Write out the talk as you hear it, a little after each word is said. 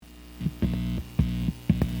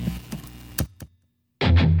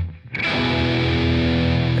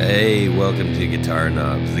Hey, welcome to Guitar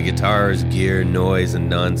Knobs, the guitars, gear, noise, and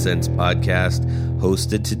nonsense podcast,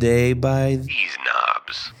 hosted today by these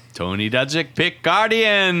knobs. Tony Dudzik, Pick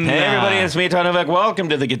Guardian. Hey, everybody, it's me, Tony Novak. Welcome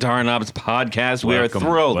to the Guitar Knobs podcast. We are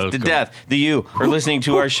thrilled to death that you are listening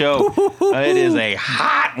to our show. It is a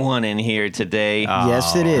hot one in here today.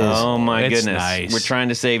 Yes, it is. Oh, my It's goodness. nice. We're trying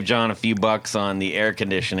to save John a few bucks on the air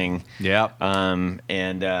conditioning. Yep.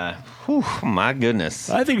 Whew, my goodness.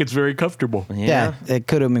 I think it's very comfortable. Yeah, it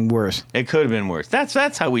could have been worse. It could have been worse.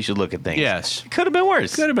 That's how we should look at things. Yes. It could have been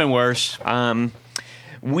worse. Could have been worse.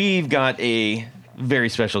 We've got a very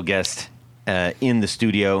special guest in the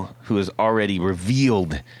studio who has already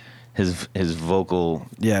revealed his vocal.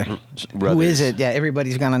 Yeah. Brothers. Who is it? Yeah,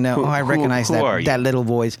 everybody's going to know. I recognize who are you? that little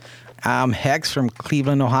voice. I'm Hex from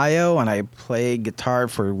Cleveland, Ohio, and I play guitar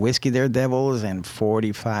for Whiskey Daredevils and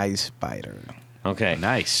 45 Spider. Okay.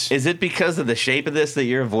 Nice. Is it because of the shape of this that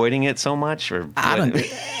you're avoiding it so much? Or I don't.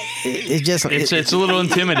 It's just. It's a little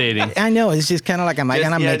intimidating. I know. It's just kind of like, am I Just-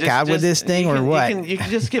 gonna yeah, make just- out with just- this thing you or can- what? You can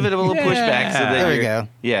just give it a little pushback so that There we you're- go.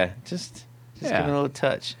 Yeah, just give it a little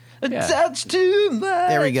touch. A Yeah. touch too much.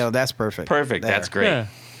 There we go. That's perfect. Perfect. There. That's great. Yeah.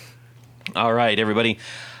 All right, everybody.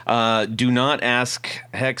 Do not ask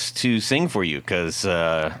Hex to sing for you because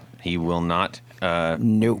he will not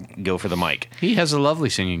Nope. go for the mic. He has a lovely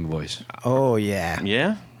singing voice. Oh yeah.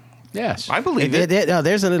 Yeah? Yes. I believe it. No,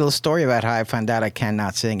 there's a little story about how I found out I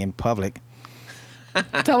cannot sing in public.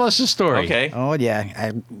 Tell us the story. Okay. Oh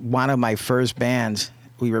yeah, one of my first bands,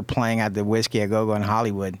 we were playing at the Whiskey A Go-Go in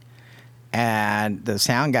Hollywood, and the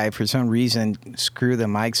sound guy for some reason screwed the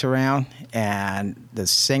mics around, and the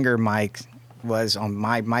singer mic was on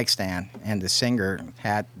my mic stand, and the singer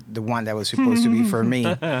had the one that was supposed to be for me,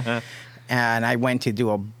 and I went to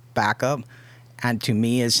do a backup, and to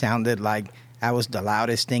me it sounded like that was the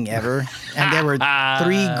loudest thing ever. And there were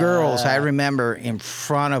 3 girls, I remember, in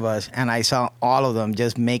front of us, and I saw all of them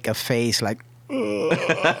just make a face like,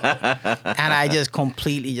 and I just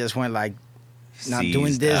completely just went like, not doing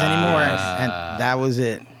Seized. this anymore. And that was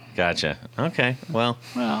it. Gotcha. Okay. Well,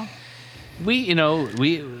 Well,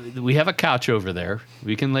 we have a couch over there.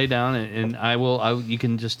 We can lay down and you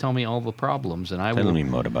can just tell me all the problems and I tell will. me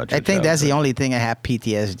more about I your think that's the childhood. only thing I have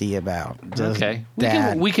PTSD about. Just Okay.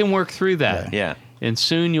 that. We can work through that. Yeah. And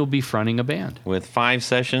soon you'll be fronting a band. With 5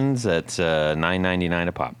 sessions at $9.99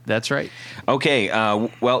 a pop. That's right. Okay.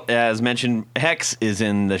 Well, as mentioned, Hex is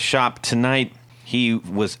in the shop tonight. He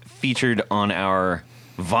was featured on our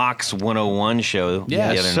Vox 101 show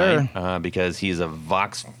Yes, the other sir. night because he's a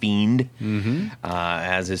Vox fiend,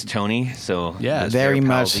 as is Tony. So Yes. Very they're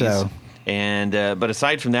much palsies. so. And but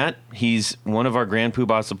aside from that, he's one of our Grand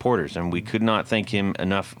Poohbah supporters, and we could not thank him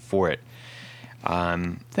enough for it.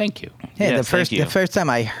 Thank you. Hey, Yes, thank you. the first time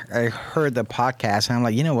I heard the podcast, I'm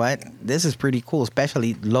like, you know what? This is pretty cool,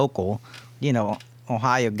 especially local. You know,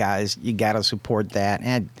 Ohio guys, you got to support that.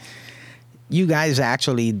 And you guys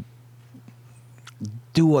actually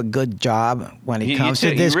do a good job when it comes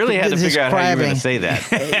to this. You really had to figure out how you were going to say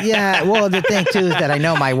that. Yeah, well, the thing, too, is that I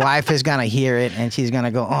know my wife is going to hear it, and she's going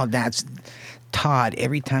to go, oh, that's Todd.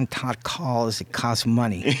 Every time Todd calls, it costs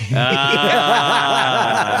money.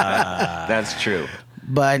 That's true.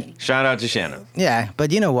 But Shout out to Shannon. yeah,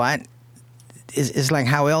 but you know what? It's like,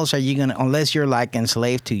 how else are you going to, unless you're like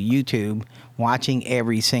enslaved to YouTube, watching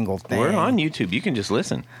every single thing. We're on YouTube. You can just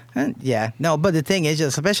listen. Yeah. No, but the thing is,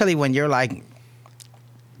 just especially when you're like,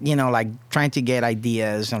 you know, like trying to get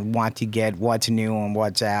ideas and want to get what's new and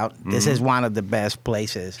what's out, this is one of the best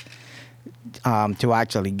places to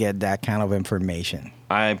actually get that kind of information.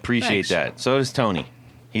 I appreciate Thanks. that. So does Tony.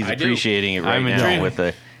 He's I do. appreciating it right I'm now enjoying with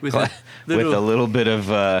it. a With a with little- a little bit of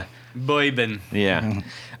Boybin. yeah.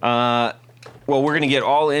 Well, we're gonna get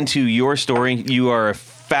all into your story. You are a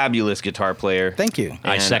fabulous guitar player. Thank you.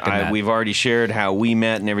 I And second that. We've already shared how we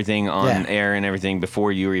met and everything on Yeah. air and everything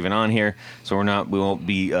before you were even on here. So we won't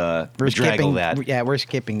be We're bedraggle skipping that. Yeah, we're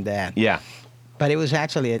skipping that. Yeah. But it was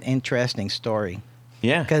actually an interesting story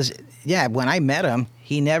Yeah. because when I met him,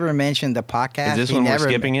 he never mentioned the podcast. Is this He when we're never-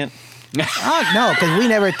 skipping it? Oh no, because we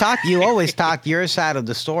never talked. You always talked your side of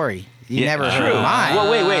the story. You never heard mine.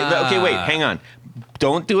 Well, wait. Okay, wait. Hang on.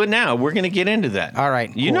 Don't do it now. We're going to get into that. All right.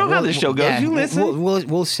 You cool. know how the show goes. Yeah, You listen.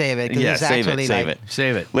 We'll save it. 'Cause Yeah, it's save actually it. Save like, it.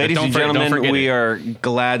 Save it. Ladies But and don't gentlemen, forget we it. are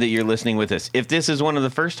glad that you're listening with us. If this is one of the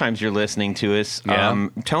first times you're listening to us, Yeah.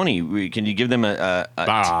 Tony, can you give them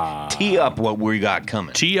a tee up what we got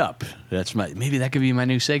coming? Tee up. Maybe that could be my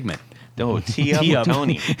new segment. Oh, Tee Up with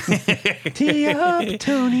Tony. Tee Up,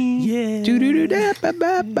 Tony. Yeah.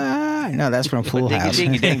 Do-do-do-da-ba-ba-ba. No, that's from Full House.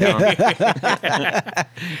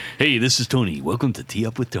 Hey, this is Tony. Welcome to Tee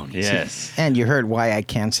Up with Tony. Yes. And you heard why I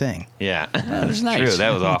can't sing. Yeah. That was nice. True,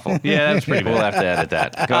 that was awful. Yeah, that was pretty We'll bad. have to edit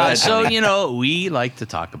that. Go ahead, So, Tony. we like to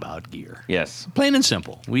talk about gear. Yes. Plain and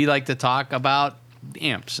simple. We like to talk about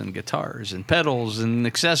amps and guitars and pedals and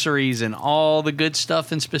accessories and all the good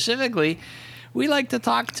stuff. And specifically, we like to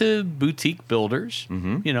talk to boutique builders.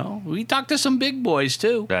 Mm-hmm. We talk to some big boys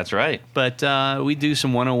too. That's right. But we do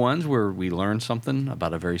some 101s where we learn something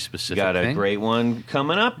about a very specific Got a thing. great one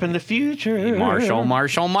coming up in the future.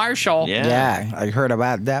 Marshall. Yeah. I heard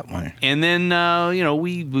about that one. And then,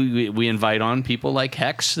 we invite on people like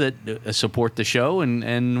Hex that support the show,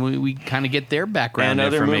 and we kind of get their background And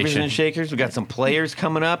other movers information. and shakers. We got some players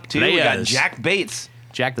coming up, too. We got Players. Jack Bates.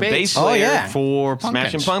 Jack The Bates. bass player. Oh, yeah. For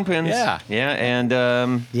Pumpkins. Smashing Pumpkins. Yeah. Yeah,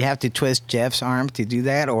 and You have to twist Jeff's arm to do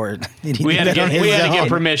that, or did he We do had to that on his get own?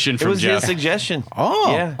 permission it from was Jeff. his suggestion.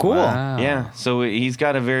 Oh, Yeah. cool. Wow. Yeah, so he's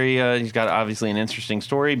got he's got obviously an interesting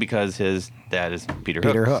story because his dad is Peter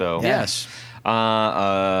Hook. Peter Hook, So, yeah. Yes.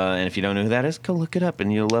 and if you don't know who that is, go look it up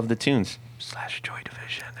and you'll love the tunes. Joy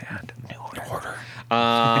Division and New Order.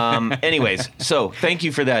 Anyways, so thank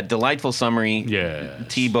you for that delightful summary. Yes.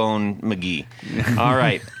 T-Bone McGee. All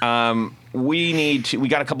right. We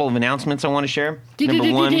got a couple of announcements I want to share.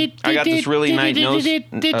 Number one, I got this really nice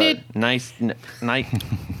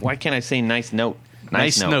why can't I say nice note?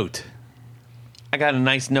 Nice note. I got a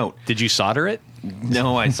nice note. Did you solder it?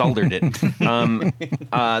 No, I soldered it.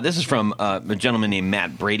 This is from a gentleman named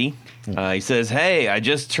Matt Brady. He says, "Hey, I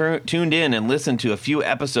just tuned in and listened to a few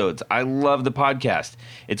episodes. I love the podcast.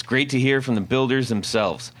 It's great to hear from the builders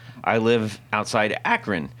themselves. I live outside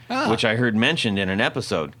Akron, which I heard mentioned in an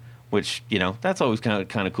episode. Which, that's always kind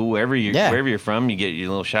of cool. Wherever you're from, you get your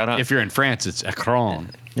little shout out. If you're in France, it's Akron.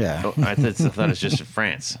 Yeah. Oh, I thought it was just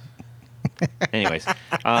France. Anyways,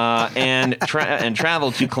 and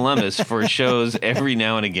travel to Columbus for shows every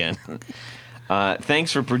now and again.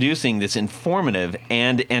 Thanks for producing this informative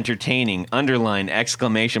and entertaining underline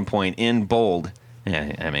exclamation point in bold.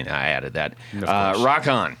 Yeah, I mean, I added that. Rock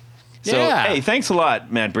on. So, Yeah. hey, thanks a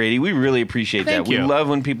lot, Matt Brady. We really appreciate Thank that. you. We love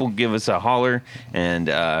when people give us a holler and,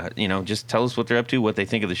 just tell us what they're up to, what they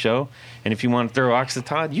think of the show. And if you want to throw rocks at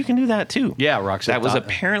Todd, you can do that too. Yeah, Rocks. That was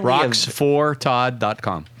apparently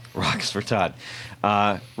Rocks4Todd.com. Rocks for Todd.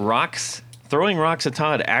 Throwing rocks at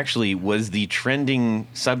Todd actually was the trending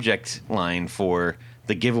subject line for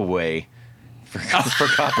the giveaway for Copper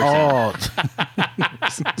Sound. Oh,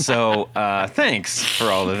 So thanks for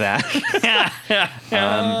all of that.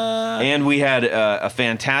 And we had a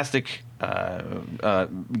fantastic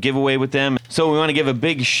giveaway with them. So we want to give a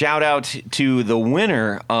big shout out to the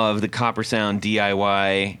winner of the Copper Sound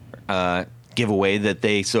DIY giveaway that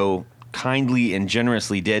they so kindly and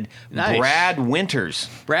generously did. Nice. Brad Winters.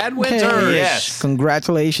 Brad Winters. hey, Yes.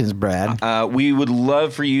 Congratulations, Brad. We would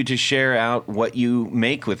love for you to share out what you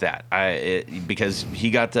make with that, because he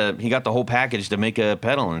got the whole package to make a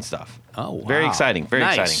pedal and stuff. Oh, wow. Very exciting! Very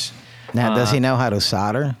Nice. exciting. Now, does he know how to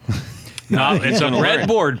solder? No, it's a Gonna learn.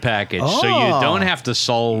 breadboard package, so you Oh. don't have to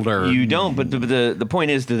solder. You don't, but the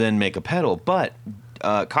point is to then make a pedal. But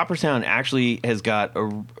Copper Sound actually has got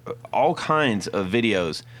all kinds of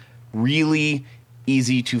videos, really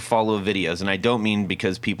easy to follow videos, and I don't mean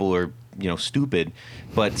because people are stupid,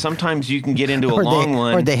 but sometimes you can get into a long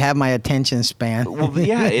one. Or they have my attention span. Well,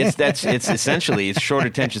 yeah, it's essentially it's short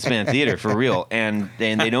attention span theater for real, and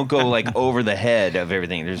they don't go like over the head of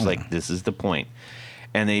everything. There's like this is the point,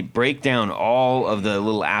 and they break down all of the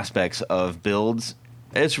little aspects of builds.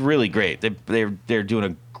 It's really great. They're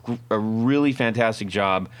doing a really fantastic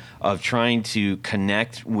job of trying to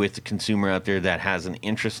connect with the consumer out there that has an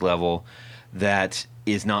interest level that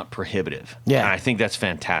is not prohibitive. Yeah. And I think that's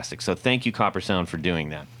fantastic. So thank you, Copper Sound, for doing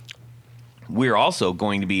that. We're also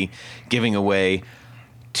going to be giving away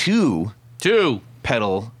 2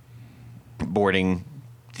 pedal boarding,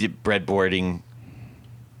 breadboarding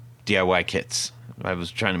DIY kits. I was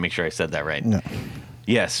trying to make sure I said that right. No.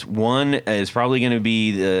 Yes, one is probably going to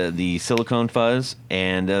be the silicone fuzz,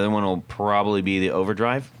 and the other one will probably be the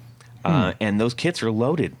overdrive. And those kits are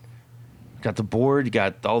loaded. Got the board, you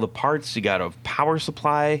got all the parts, you got a power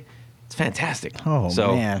supply. It's fantastic. Oh,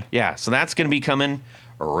 so, man. Yeah, so that's going to be coming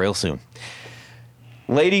real soon.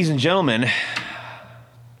 Ladies and gentlemen,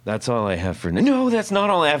 that's all I have for... No, that's not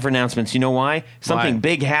all I have for announcements. You know why? Something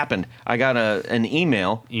big happened. I got an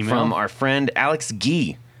email from our friend Alex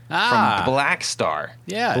Gee from Black Star.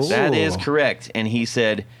 Yes. That Ooh. is correct. And he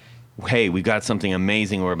said, hey, we've got something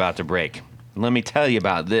amazing we're about to break. let me tell you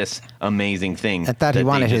about this amazing thing. I thought he that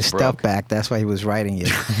wanted they his just stuff broke. back. That's why he was writing it.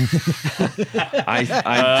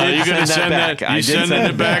 I You're did gonna send that back. I You did sending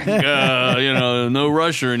send it back? No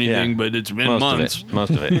rush or anything, Yeah. but it's been months.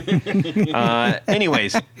 Most of it.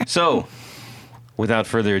 Anyways, so without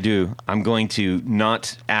further ado, I'm going to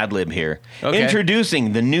not ad-lib here. Okay.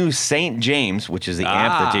 Introducing the new St. James, which is the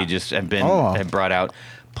amp that they just have brought out,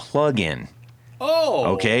 plug-in. Oh,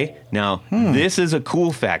 Okay? Now, this is a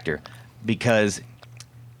cool factor because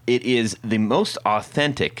it is the most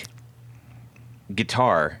authentic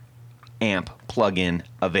guitar amp plug-in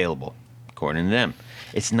available, according to them.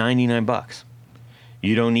 It's $99.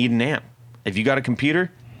 You don't need an amp. If you got a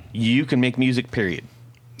computer, you can make music, period.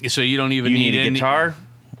 so you don't even You need a any guitar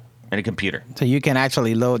and a computer. So you can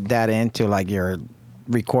actually load that into like your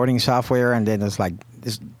recording software, and then it's like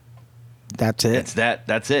that's it.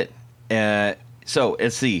 That's it. So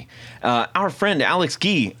let's see. Our friend Alex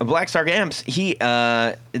Gee of Black Star Amps, he's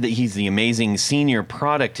the amazing senior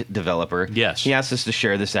product developer. Yes. He asked us to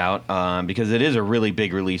share this out because it is a really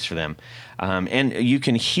big release for them. And you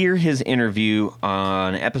can hear his interview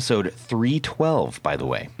on episode 312, by the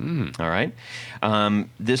way. All right.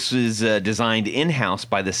 This is designed in-house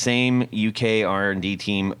by the same UK R&D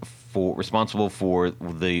team responsible for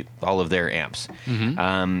all of their amps.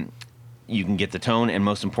 You can get the tone and,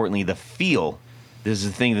 most importantly, the feel. This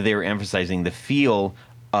is the thing that they were emphasizing, the feel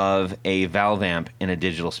of a valve amp in a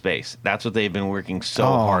digital space. That's what they've been working so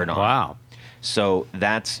hard on. Wow. So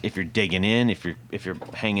that's, if you're digging in, if you're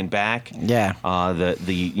hanging back. Yeah.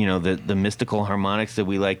 The mystical harmonics that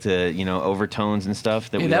we like to, overtones and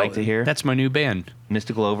stuff that we like to hear. That's my new band.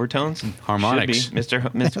 Mystical overtones. Harmonics. Should be.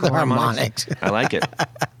 Mystical harmonics. Harmonics. I like it.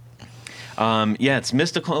 It's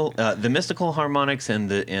mystical. The mystical harmonics and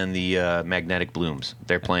the magnetic blooms.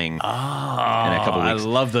 They're playing in a couple I weeks.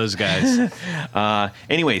 love those guys.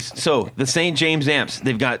 Anyways, so the St. James amps.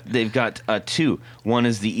 They've got two. One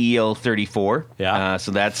is the EL34. Yeah. So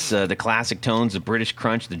that's the classic tones, the British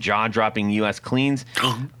crunch, the jaw-dropping U.S. cleans.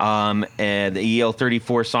 And the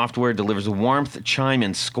EL34 software delivers warmth, chime,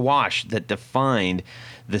 and squash that defined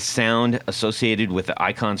the sound associated with the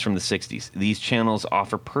icons from the 60s. These channels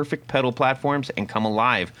offer perfect pedal platforms and come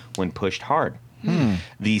alive when pushed hard.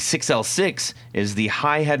 The 6L6 is the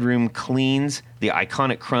high headroom cleans, the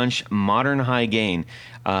iconic crunch, modern high gain.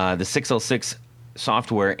 The 6L6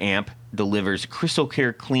 software amp delivers crystal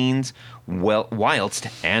clear cleans whilst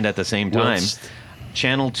and at the same time.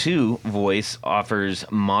 Channel 2 voice offers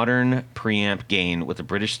modern preamp gain with a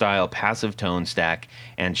British-style passive tone stack,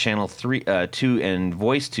 and Channel 2 and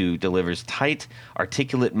Voice 2 delivers tight,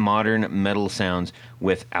 articulate, modern metal sounds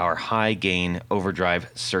with our high-gain overdrive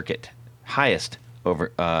circuit. Highest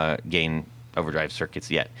gain overdrive circuits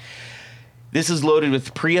yet. This is loaded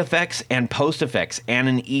with pre-effects and post-effects and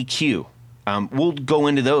an EQ. We'll go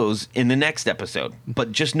into those in the next episode,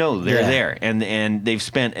 but just know they're there, and they've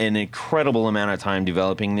spent an incredible amount of time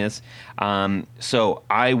developing this. So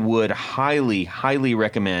I would highly, highly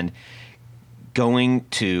recommend going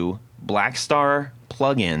to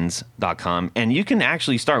blackstarplugins.com, and you can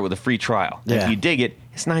actually start with a free trial. Yeah. If you dig it,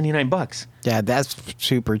 it's $99. Yeah, that's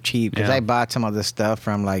super cheap because Yeah. I bought some of the stuff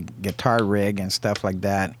from like Guitar Rig and stuff like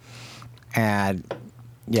that, and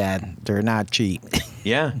yeah, they're not cheap.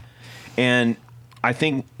 Yeah. And I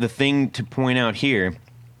think the thing to point out here,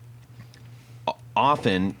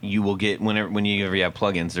 often you will get, when you ever have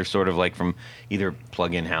plugins, they're sort of like from either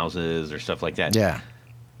plug-in houses or stuff like that. Yeah.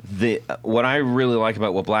 What I really like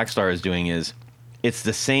about what Blackstar is doing is it's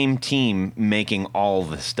the same team making all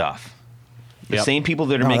the stuff. The Yep. same people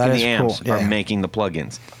that are Oh, making that the is amps cool. are Yeah. making the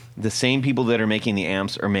plugins. The same people that are making the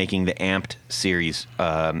amps are making the amped series,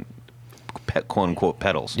 quote-unquote,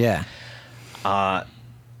 pedals. Yeah.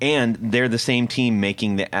 And they're the same team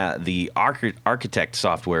making the Architect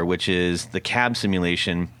software, which is the cab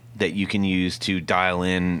simulation that you can use to dial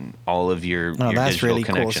in all of your Oh, that's digital really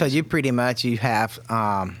cool. connections. So you pretty much you have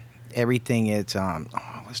everything. It's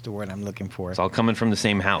what's the word I'm looking for? It's all coming from the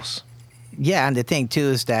same house. Yeah, and the thing too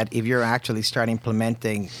is that if you're actually start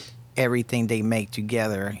implementing everything they make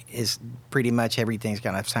together, is pretty much everything's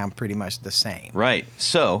gonna sound pretty much the same. Right.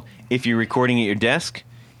 So if you're recording at your desk,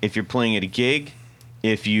 if you're playing at a gig,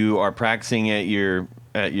 if you are practicing at your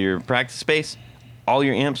practice space, all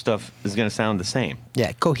your amp stuff is going to sound the same.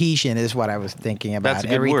 Yeah, cohesion is what I was thinking about. That's a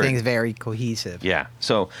good word. Everything's very cohesive. Yeah.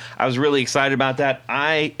 So I was really excited about that.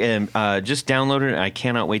 I am just downloaded it, and I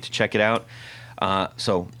cannot wait to check it out.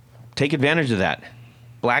 So take advantage of that.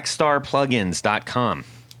 blackstarplugins.com.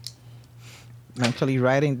 I'm actually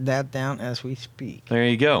writing that down as we speak. There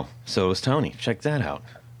you go. So is Tony. Check that out.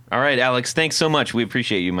 All right, Alex, thanks so much. We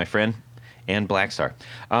appreciate you, my friend. And Black Star.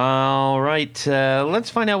 All right, let's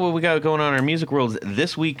find out what we got going on in our music world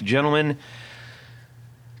this week, gentlemen.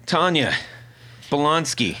 Tanya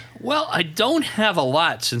Bolonsky. Well, I don't have a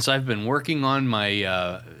lot since I've been working on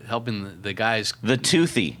my helping the guys. The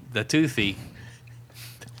Toothy. The Toothy.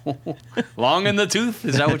 Long in the tooth?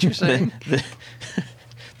 Is that what you're saying?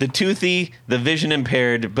 The Toothy, the vision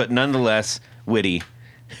impaired, but nonetheless witty.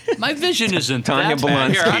 My vision isn't Tanya that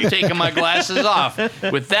bad. Here, Bolonsky. I'm taking my glasses off.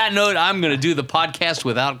 With that note, I'm going to do the podcast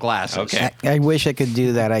without glasses. Okay. I wish I could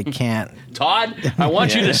do that. I can't. Todd, I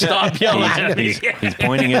want you to stop yelling at me. He's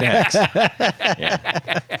pointing at Hex.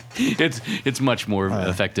 It's much more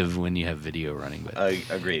effective when you have video running. But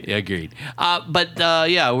Agreed. yeah, agreed.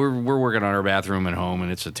 Yeah, we're working on our bathroom at home, and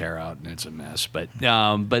it's a tear out and it's a mess. But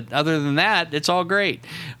other than that, it's all great.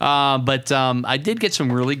 I did get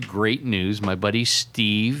some really great news. My buddy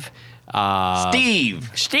Steve.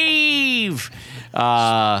 Steve,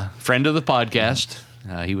 friend of the podcast.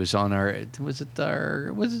 He was on our. I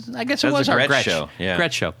guess it was our Gretsch show. Yeah,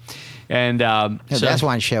 Gretsch show. And so that's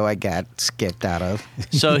one show I got skipped out of.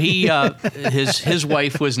 So he, his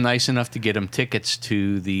wife was nice enough to get him tickets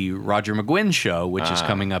to the Roger McGuinn show, which is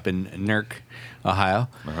coming up in Newark, Ohio.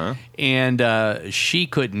 And she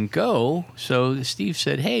couldn't go, so Steve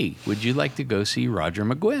said, "Hey, would you like to go see Roger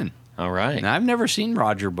McGuinn?" All right. Now, I've never seen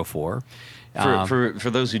Roger before. For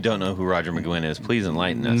those who don't know who Roger McGuinn is, please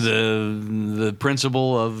enlighten us. The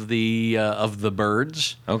principal of the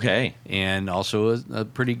Byrds. Okay. And also a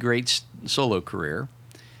pretty great solo career.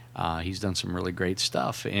 He's done some really great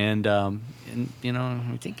stuff, and you know,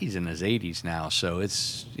 I think he's in his 80s now, so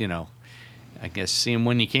it's, you know, I guess see him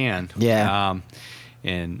when you can. Yeah.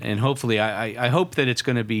 And hopefully, I hope that it's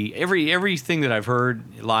going to be everything that I've heard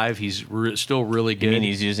live. He's still really good. You mean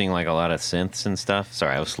he's using like a lot of synths and stuff?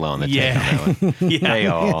 Sorry, I was slow on the Yeah. tape on that one. Yeah. Hey,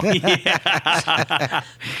 all.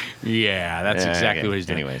 Yeah, that's exactly okay. what he's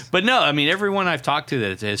doing. Anyways. But no, I mean, everyone I've talked to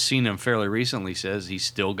that has seen him fairly recently says he's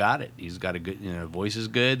still got it. He's got a good, you know, voice is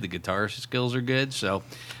good. The guitar skills are good. So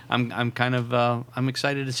I'm kind of I'm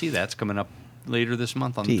excited to see that. It's coming up later this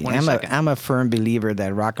month on the 22nd. I'm a firm believer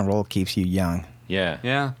that rock and roll keeps you young. Yeah.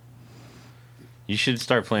 Yeah. You should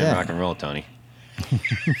start playing rock and roll, Tony.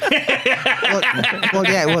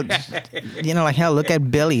 Well, you know, like hell, look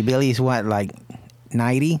at Billy. Billy's what, like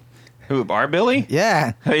 90? Who, our Billy?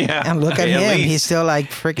 Yeah. Yeah. And look at At him. least. He's still like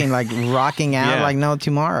freaking like rocking out Yeah. like no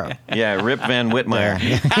tomorrow. Yeah, Rip Van Whitmire.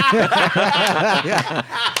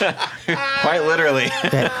 Quite literally.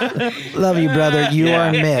 Love you, brother. You Yeah.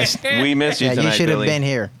 are missed. We miss you Yeah, tonight, you should have Billy. been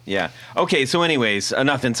here. Yeah. Okay, so anyways,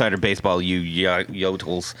 enough insider baseball, you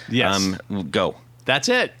yodels. Yes. Go. That's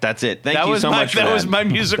it. That's it. Thank That you was so my, much for that. That was my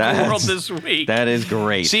musical That's- world this week. That is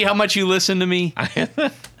great. See how much you listen to me?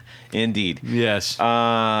 Indeed. Yes. All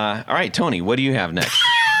right, Tony, what do you have next?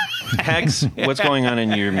 Hex, what's going on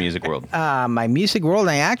in your music world? My music world,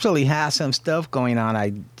 I actually have some stuff going on.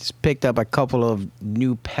 I just picked up a couple of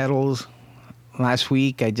new pedals last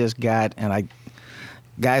week. I just got,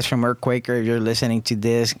 guys from Earthquaker, if you're listening to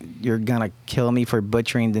this, you're going to kill me for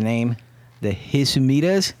butchering the name. The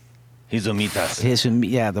Hizumitas. Hizumitas.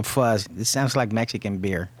 Yeah, the fuzz. It sounds like Mexican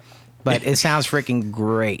beer, but it sounds freaking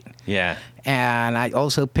great. Yeah. And I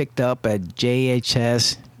also picked up a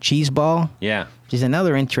JHS cheese ball. Yeah. Which is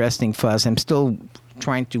another interesting fuzz. I'm still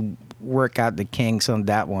trying to work out the kinks on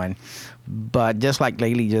that one. But just like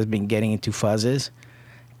lately, just been getting into fuzzes.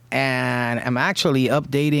 And I'm actually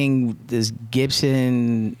updating this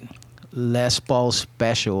Gibson Les Paul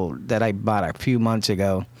Special that I bought a few months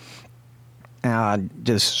ago.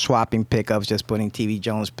 Just swapping pickups, just putting TV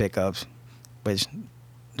Jones pickups, which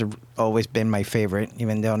have always been my favorite,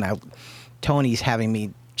 even though now Tony's having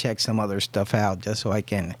me check some other stuff out just so I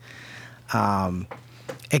can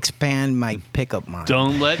expand my pickup mind.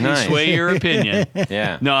 Don't let me Nice. sway your opinion.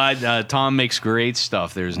 Yeah. No, Tom makes great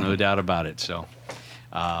stuff. There's no doubt about it. So,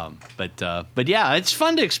 but yeah, it's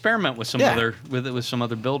fun to experiment with some with some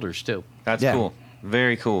other builders too. That's cool.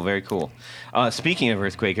 Very cool. Very cool. Speaking of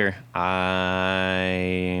Earthquaker,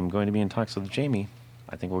 I'm going to be in talks with Jamie.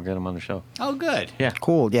 I think we'll get him on the show. Oh, good. Yeah.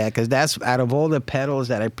 Cool, yeah, because that's out of all the pedals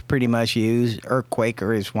that I pretty much use,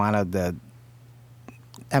 Earthquaker is one of the.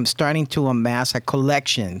 I'm starting to amass a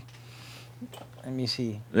collection. Let me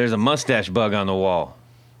see. There's a mustache bug on the wall.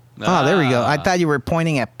 Oh, there we go. I thought you were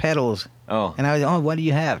pointing at pedals. Oh. And I was, what do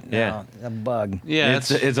you have? Yeah. No, a bug. Yeah,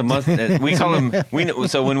 It's a must. We call them.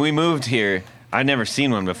 So when we moved here, I'd never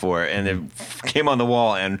seen one before, and it came on the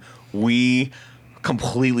wall, and we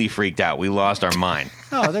completely freaked out. We lost our mind.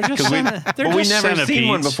 Oh, they're just we just never seen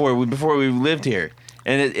one centipedes. before we lived here,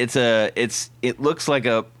 and it looks like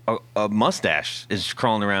a mustache is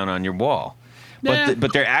crawling around on your wall, Yeah.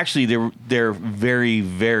 But they're very,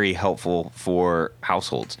 very helpful for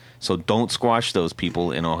households. So don't squash those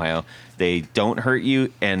people in Ohio. They don't hurt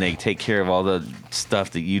you, and they take care of all the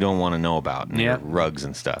stuff that you don't want to know about, and Yeah. your rugs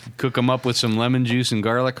and stuff. Cook them up with some lemon juice and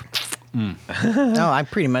garlic. No, I'm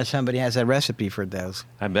pretty much somebody has a recipe for those.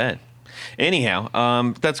 I bet.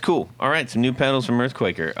 Anyhow, that's cool. All right, some new pedals from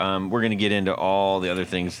Earthquaker. We're going to get into all the other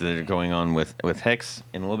things that are going on with Hex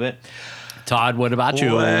in a little bit. Todd, what about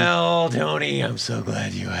you? Well, Tony, I'm so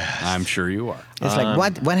glad you asked. I'm sure you are. It's like,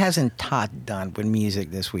 what hasn't Todd done with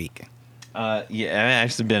music this week? Yeah,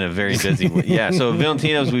 actually been a very busy one. Yeah, so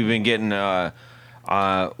Valentino's, we've been getting.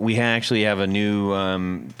 We actually have a new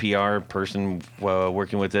PR person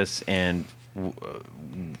working with us, and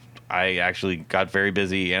I actually got very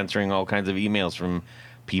busy answering all kinds of emails from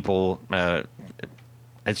people.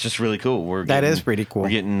 It's just really cool. That is pretty cool. We're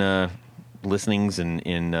getting listenings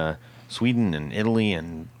in Sweden and Italy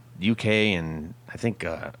and UK and I think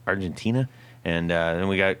Argentina, and then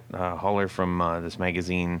we got a hauler from this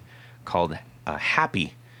magazine called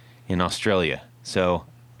Happy in Australia. So,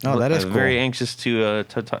 that is very cool. anxious to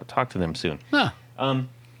talk to them soon. Huh.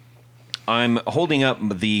 I'm holding up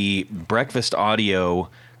the Breakfast Audio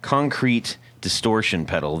concrete distortion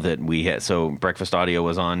pedal that we had. So Breakfast Audio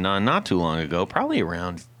was on not too long ago, probably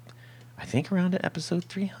around episode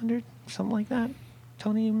 300, something like that.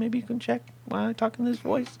 Tony, maybe you can check while I talk in this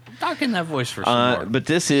voice. Talk in that voice for some more. But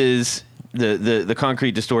this is the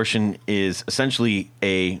concrete distortion is essentially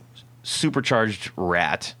a supercharged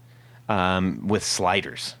rat with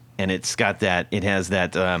sliders, and it has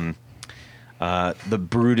that the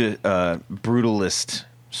brutalist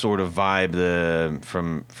sort of vibe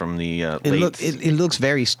from the late. It looks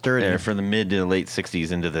very sturdy. From the mid to late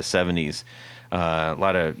 60s into the 70s. A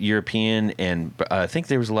lot of European, and I think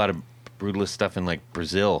there was a lot of brutalist stuff in like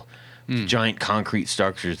Brazil. Giant concrete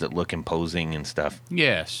structures that look imposing and stuff.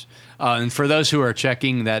 Yes. And for those who are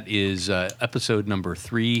checking, that is episode number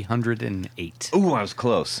 308. Ooh, I was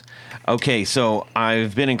close. Okay, so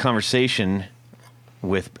I've been in conversation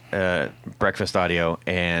with Breakfast Audio,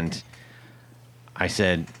 and I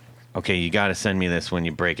said, okay, you got to send me this when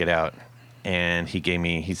you break it out. And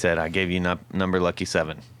he said, I gave you number lucky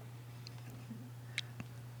 7.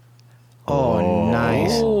 Oh,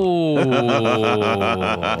 nice. Oh.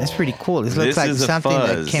 That's pretty cool. This looks This like is a something that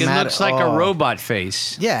fuzz. came It out. looks like a robot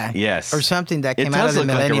face. Yeah. Yes. Or something that It came out does of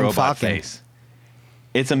the look like a Millennium robot Falcon. face.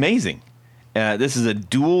 It's amazing. This is a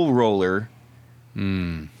dual roller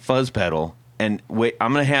fuzz pedal, and wait,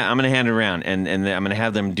 I'm gonna hand it around, and I'm gonna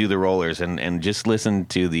have them do the rollers, and just listen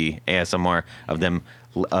to the ASMR of them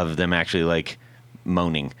actually like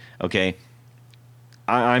moaning. Okay.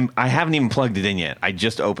 I haven't even plugged it in yet. I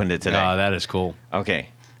just opened it today. Oh, that is cool. Okay.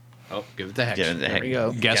 Oh, give it the hex. Yeah, the There heck. we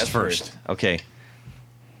go. Guess first. Okay.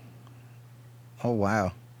 Oh,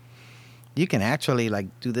 wow. You can actually like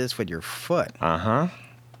do this with your foot. Uh-huh.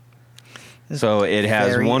 So it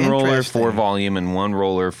has Very one roller interesting. for volume and one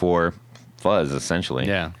roller for fuzz, essentially.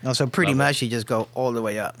 Yeah. No, so pretty much you just go all the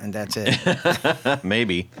way up and that's it.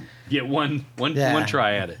 Maybe. Get one Yeah.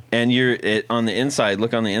 try at it. And on the inside,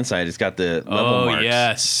 look on the inside, it's got the level Oh, marks.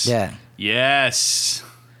 yes. Yeah. Yes.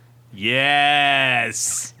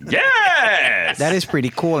 Yes. Yes! That is pretty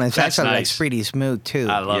cool. And it's That's actually nice. like pretty smooth too.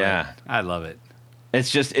 I love Yeah. it. I love it.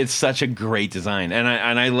 It's such a great design. And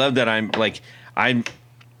I love that I've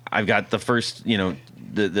got the first,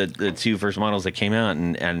 the two first models that came out,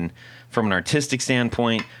 and from an artistic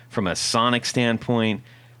standpoint, from a sonic standpoint,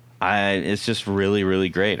 it's just really, really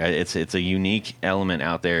great. It's a unique element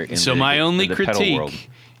out there. So my only the pedal world. critique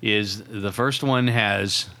is the first one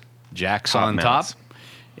has jacks Top on mounts. top,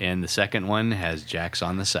 and the second one has jacks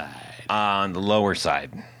on the side. On the lower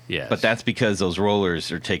side. Yes. But that's because those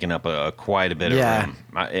rollers are taking up quite a bit Yeah. of room.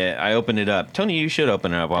 I opened it up. Tony, you should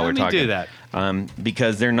open it up while Let we're me talking. do that.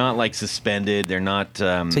 Because they're not like suspended. They're not.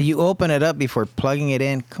 So you open it up before plugging it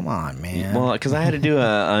in? Come on, man. Well, because I had to do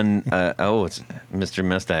it's Mr.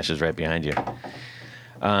 Mustache is right behind you.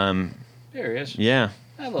 There he is. Yeah.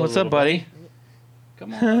 Hello, What's up, little buddy?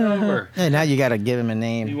 Come on over. Hey, now you got to give him a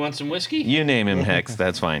name. You want some whiskey? You name him, Hex.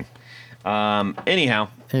 That's fine. Anyhow,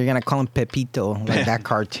 You're going to call him Pepito, like that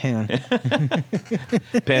cartoon.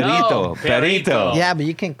 Perito, No, Perito. Yeah, but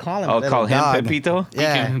you can call him a I'll little call him dog. Pepito.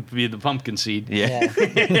 Yeah. Can be the pumpkin seed. Yeah.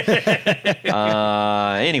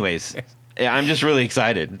 Anyways, I'm just really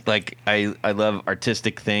excited. Like I love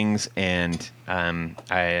artistic things, and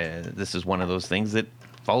this is one of those things that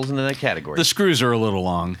falls into that category. The screws are a little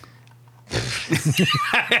long.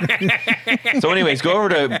 So, anyways, go over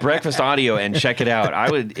to Breakfast Audio and check it out. I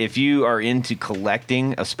would, if you are into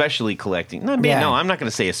collecting, especially collecting. No, Yeah. no, I'm not going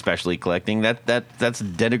to say especially collecting. That's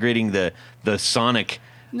denigrating the sonic.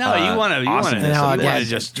 No, you want to awesomeness of this.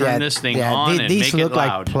 just turn this thing on and these make look it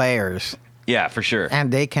loud. like players, Yeah, for sure. and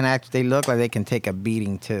they look like they can take a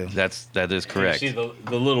beating too. That is correct. You see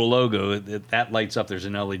the little logo that lights up. There's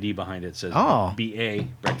an LED behind it. It says BA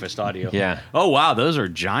Breakfast Audio. Yeah. Oh wow, those are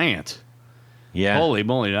giant. Yeah. Holy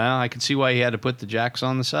moly! Now I can see why he had to put the jacks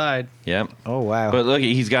on the side. Yep. Oh wow! But look,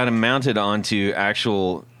 he's got them mounted onto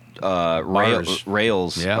actual Bars.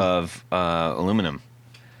 rails Yeah. of aluminum.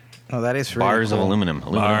 Oh, that is really Bars cool. of aluminum.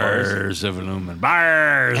 Bars of aluminum.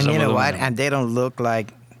 Bars And of you know what? aluminum. And they don't look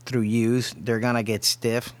like through use they're gonna get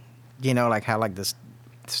stiff. You know, like how like this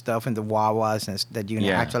stuff in the Wawas and that you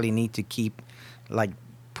Yeah. actually need to keep like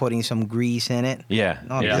putting some grease in it. Yeah.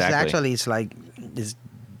 No, Yeah. this Exactly. actually is like is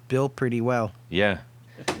built pretty well. Yeah.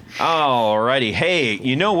 Alrighty. Hey,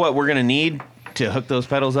 you know what we're gonna need to hook those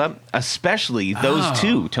pedals up? Especially those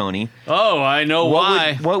two, Tony. Oh, I know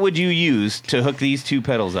why. What would you use to hook these two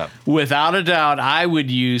pedals up? Without a doubt, I would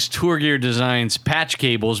use Tour Gear Design's patch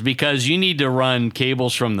cables because you need to run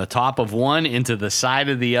cables from the top of one into the side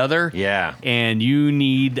of the other. Yeah. And you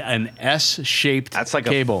need an S-shaped That's like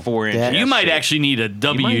cable. a 4-inch. Yeah. You might S-shape. actually need a You might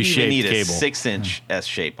even W-shaped need a cable. 6-inch S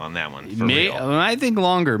shape on that one. For real. I think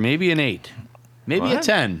longer, maybe an 8. Maybe a What?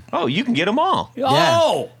 10. Oh, you can get them all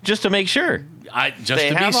Oh! just to make sure. Just They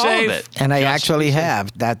to be have all of safe. it. And I Just actually have.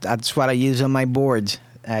 That's what I use on my boards.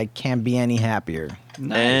 I can't be any happier.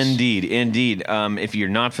 Nice. Indeed. If you're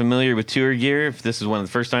not familiar with Tour Gear, if this is one of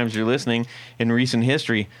the first times you're listening in recent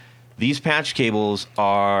history, these patch cables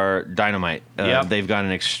are dynamite. Yep. They've got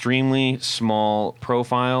an extremely small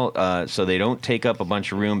profile, so they don't take up a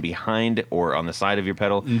bunch of room behind or on the side of your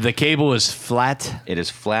pedal. The cable is flat. It is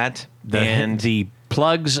flat, And the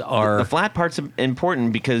plugs are... the flat part's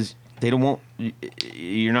important because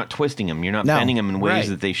you're not twisting them. You're not No. bending them in ways Right.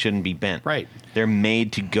 that they shouldn't be bent. Right. They're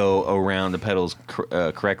made to go around the pedals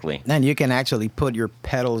correctly. And you can actually put your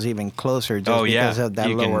pedals even closer just because of that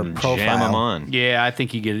you lower can profile. jam them on. Yeah, I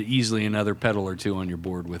think you get easily another pedal or two on your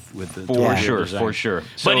board with the For Tour Gear sure, design. for sure. But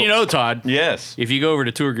So- you know, Todd, Yes, if you go over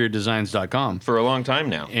to tourgeardesigns.com for a long time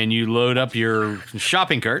now. and you load up your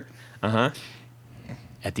shopping cart, Uh-huh.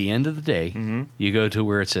 at the end of the day, you go to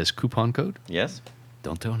where it says coupon code. Yes,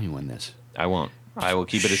 Don't tell anyone this. I won't. I will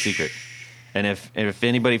keep it a secret. And if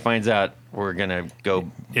anybody finds out, we're gonna go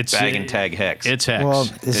bag and tag Hex. It's Hex.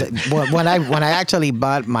 Well, when I actually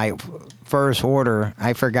bought my first order,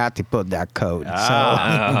 I forgot to put that code.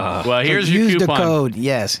 well, So here's your use coupon. the code.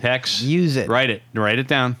 Yes, Hex. Use it. Write it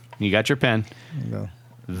down. You got your pen. There you go.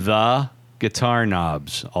 The guitar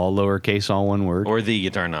knobs, all lowercase, all one word. or the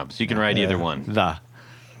guitar knobs. You can write either one. The.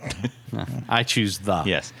 I choose the.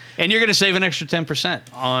 Yes. And you're going to save an extra 10%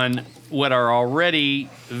 on what are already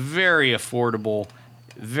very affordable,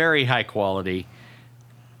 very high quality.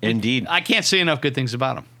 Indeed. I can't say enough good things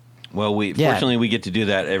about them. Well, Yeah. fortunately we get to do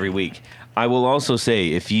that every week. I will also say,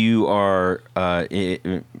 if you are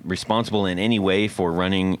responsible in any way for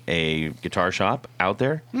running a guitar shop out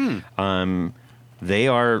there, they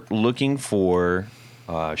are looking for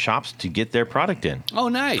shops to get their product in. Oh,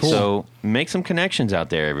 nice. So make some connections out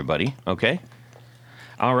there, everybody. Okay.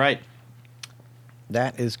 All right.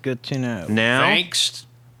 That is good to know. Now,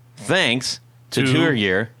 Thanks to to- Tour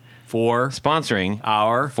Gear for sponsoring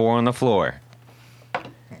our... 4 on the Floor.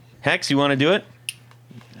 Hex, you want to do it?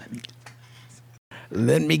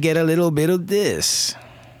 Let me get a little bit of this.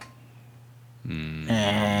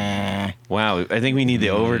 Wow, I think we need the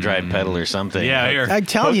overdrive pedal or something. Yeah, here. I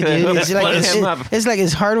tell you, Okay, dude, let's it's like let him up.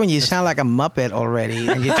 it's hard when you sound like a Muppet already,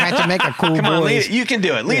 and you're trying to make a cool Come on, voice. you can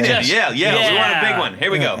do it. Lean in. Just- Yeah. We want a big one.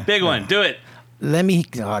 Here we go. Big one. Do it. Let me.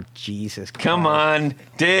 Oh Jesus! Come on,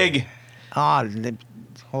 dig. Oh,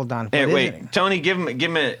 hold on. Hey, What is wait, it? Tony, give him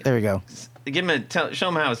There we go. show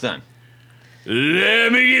him how it's done.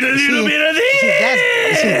 Let me get a little bit of See,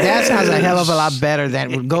 this. that sounds a hell of a lot better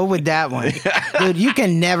than go with that one, dude. You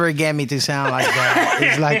can never get me to sound like that.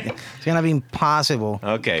 It's gonna be impossible.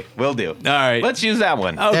 Okay, will do. All right. let's use that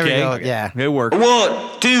one. Okay. There we go. Yeah. It worked.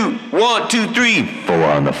 1, 2, 1, 2, 3. 4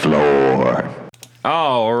 on the floor.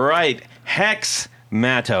 All right, Hex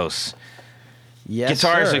Mattos, Yes,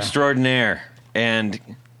 guitarist sir. extraordinaire and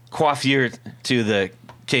coiffure to the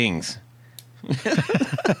kings.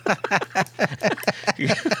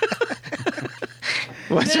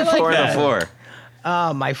 What's your like 4 on the that. floor?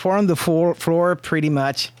 My 4 on the floor, pretty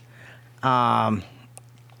much.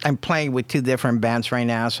 I'm playing with 2 different bands right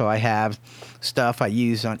now, so I have stuff I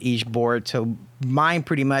use on each board. So mine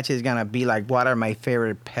pretty much is gonna be like, what are my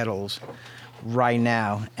favorite pedals right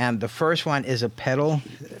now? And the first one is a pedal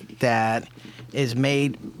that is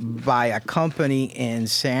made by a company in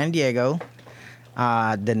San Diego,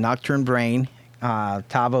 the Nocturne Brain.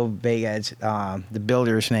 Tavo Vega is the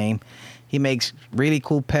builder's name. He makes really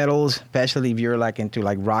cool pedals, especially if you're like into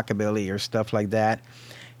like rockabilly or stuff like that.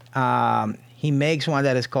 He makes one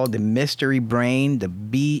that is called the Mystery Brain, the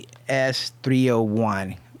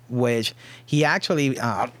BS301, which he actually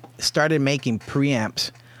started making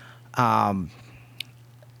preamps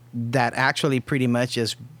that actually pretty much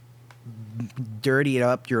just dirty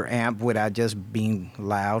up your amp without just being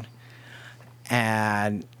loud.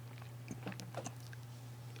 And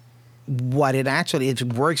what it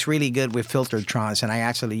works really good with filtertrons, and I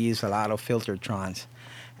actually use a lot of filtertrons.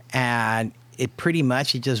 And it pretty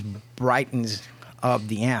much, it just brightens up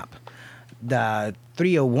the amp. The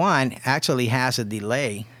 301 actually has a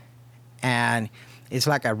delay, and it's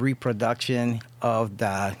like a reproduction of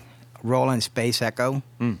the Roland Space Echo.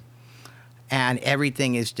 And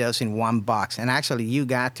everything is just in one box. And actually, you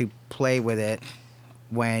got to play with it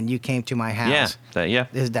when you came to my house. Yeah.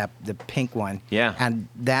 This is the pink one. Yeah. And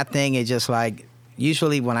that thing is just like,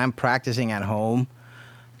 usually when I'm practicing at home,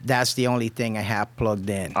 that's the only thing I have plugged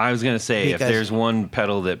in. I was going to say, Because- if there's one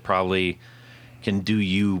pedal that probably can do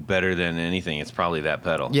you better than anything, it's probably that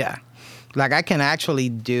pedal. Yeah. Like I can actually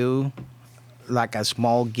do like a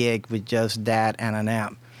small gig with just that and an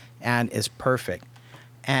amp, and it's perfect.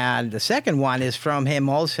 And the second one is from him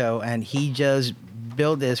also, and he just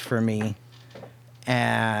built this for me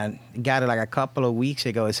and got it like a couple of weeks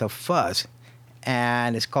ago. It's a fuzz,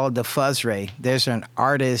 and it's called the Fuzz Ray. There's an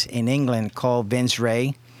artist in England called Vince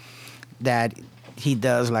Ray that he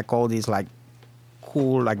does like all these like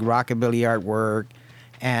cool like rockabilly artwork,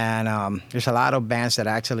 and there's a lot of bands that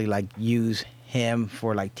actually like use him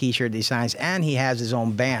for like t-shirt designs, and he has his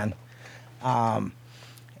own band. And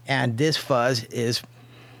this fuzz is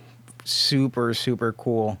super, super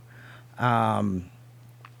cool.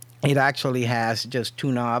 It actually has just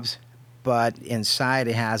 2 knobs, but inside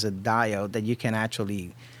it has a diode that you can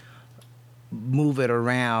actually move it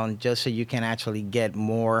around just so you can actually get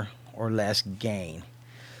more or less gain.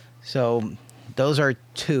 So those are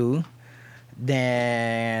 2.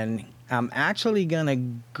 Then I'm actually going to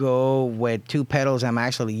go with 2 pedals I'm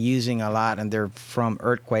actually using a lot, and they're from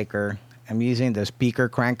Earthquaker. I'm using the speaker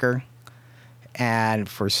cranker, and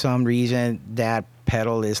for some reason that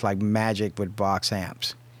pedal is like magic with box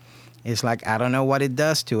amps. It's like, I don't know what it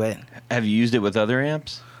does to it. Have you used it with other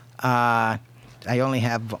amps? I only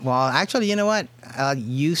have, well, actually, you know what? I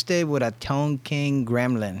used it with a Tone King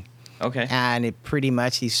Gremlin. Okay. And it pretty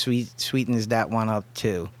much, he sweetens that one up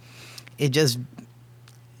too. It just,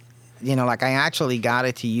 like I actually got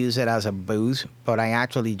it to use it as a boost, but I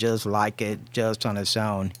actually just like it just on its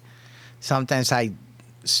own. Sometimes I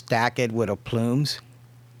stack it with a Plumes,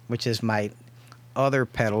 which is my other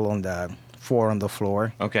pedal on the 4 on the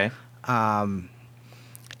floor. Okay.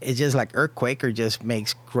 It's just like Earthquaker just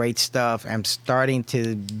makes great stuff. I'm starting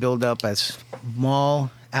to build up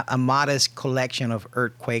a modest collection of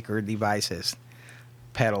Earthquaker devices,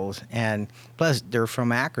 pedals, and plus they're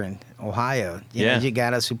from Akron, Ohio. You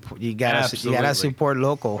gotta support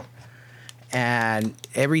local, and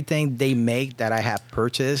everything they make that I have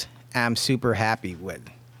purchased, I'm super happy with.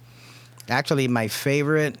 Actually, my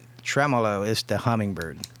favorite tremolo is the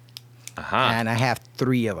Hummingbird. And I have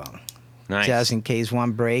 3 of them. Nice. Just in case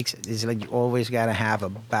one breaks, it's like you always got to have a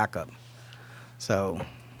backup. So,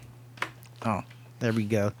 there we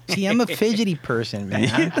go. See, I'm a fidgety person,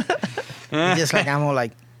 man. It's just like I'm all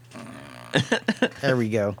like, there we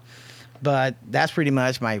go. But that's pretty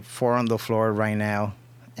much my 4 on the floor right now.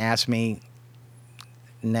 Ask me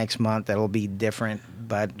next month, that'll be different.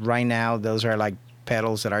 But right now, those are like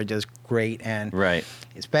pedals that are just great. And right.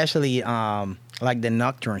 Especially like the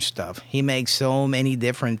Nocturne stuff. He makes so many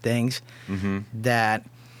different things that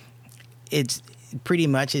it's pretty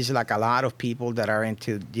much is like a lot of people that are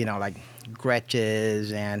into, like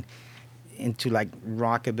Gretches and into like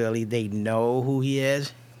rockabilly. They know who he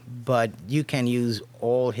is, but you can use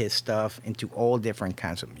all his stuff into all different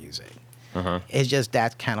kinds of music. It's just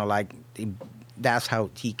that kind of like, that's how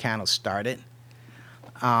he kind of started.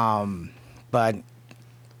 But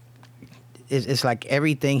it's like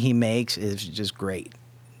everything he makes is just great.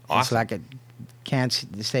 Awesome. It's like I can't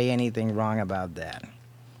say anything wrong about that.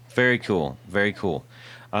 Very cool. Very cool.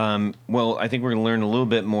 Well, I think we're going to learn a little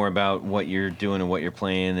bit more about what you're doing and what you're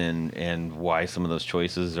playing and why some of those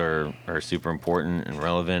choices are super important and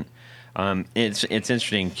relevant. It's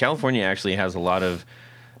interesting. California actually has a lot of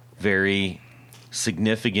very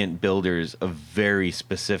significant builders of very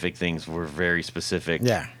specific things for very specific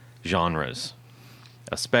genres,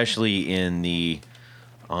 especially in the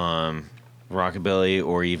rockabilly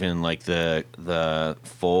or even like the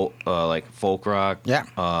folk rock,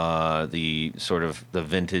 the sort of the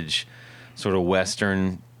vintage sort of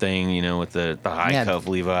Western thing, you know, with the high cuff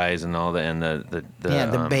Levi's and all that, and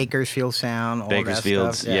the Bakersfield sound, all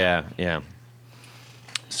Bakersfields, that stuff. yeah.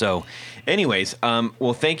 So, anyways,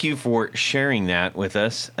 well, thank you for sharing that with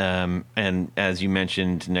us. And as you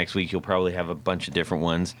mentioned, next week you'll probably have a bunch of different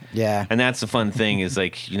ones. Yeah. And that's the fun thing is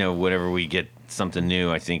like, you know, whenever we get something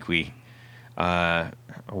new, I think we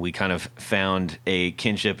kind of found a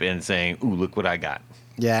kinship in saying, "Ooh, look what I got."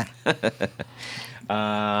 Yeah.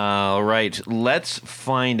 All right, let's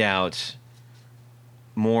find out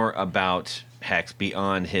more about Hex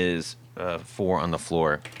beyond his 4 on the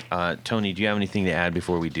floor. Tony, do you have anything to add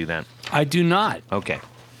before we do that? I do not. Okay.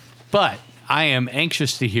 But I am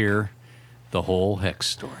anxious to hear the whole Hex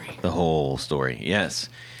story. The whole story, yes.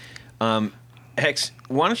 Hex,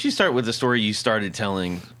 why don't you start with the story you started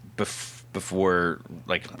telling before,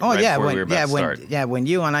 like, before we were about to start? When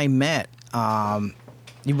you and I met,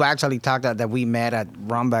 you actually talked about that we met at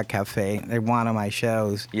Rumba Cafe at one of my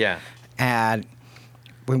shows. Yeah. And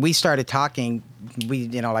when we started talking, we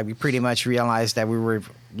pretty much realized that we were,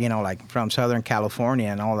 like from Southern California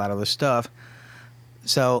and all that other stuff.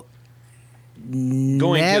 So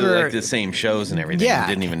going to like the same shows and everything, you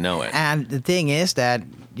didn't even know it. And the thing is that,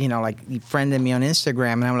 like he friended me on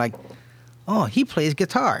Instagram and I'm like, oh, he plays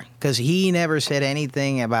guitar. Because he never said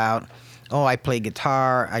anything about, oh, I play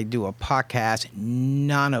guitar, I do a podcast,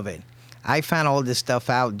 none of it. I found all this stuff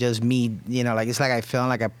out, just me, it's like I felt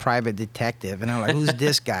like a private detective. And I'm like, who's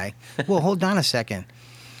this guy? Well, hold on a second.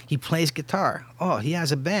 He plays guitar. Oh, he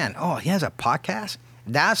has a band. Oh, he has a podcast?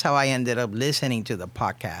 That's how I ended up listening to the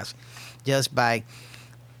podcast, just by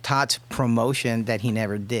Todd's promotion that he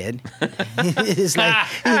never did. It's like,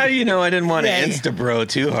 I didn't want to Insta-bro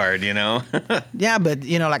too hard, Yeah, but,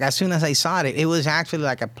 like as soon as I saw it, it was actually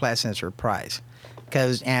like a pleasant surprise.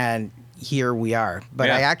 And here we are. But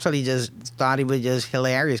I actually just thought it was just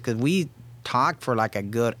hilarious because we talked for like a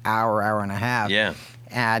good hour and a half. Yeah.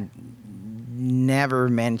 And never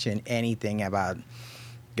mentioned anything about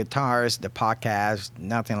guitars, the podcast,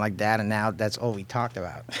 nothing like that. And now that's all we talked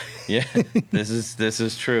about. Yeah, this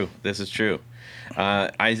is true. This is true.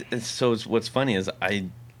 So what's funny is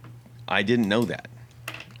I didn't know that.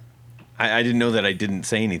 I didn't know that I didn't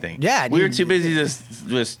say anything. Yeah. We were too busy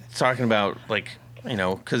just talking about, like,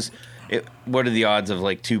 because what are the odds of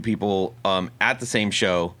like two people at the same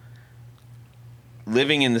show,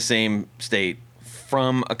 living in the same state,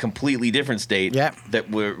 from a completely different state, that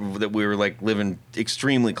we were like living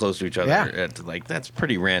extremely close to each other. Yeah. That's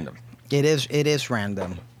pretty random. It is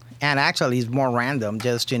random. And actually it's more random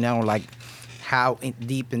just, like how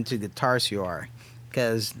deep into guitars you are.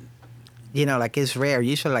 Because, like it's rare.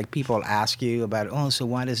 Usually like people ask you about, oh, so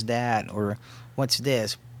what is that? Or what's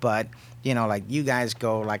this? But, like you guys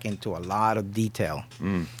go like into a lot of detail.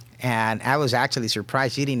 Mm. And I was actually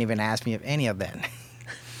surprised you didn't even ask me of any of that.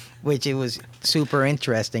 Which it was super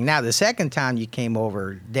interesting. Now, the second time you came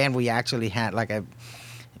over, then we actually had like a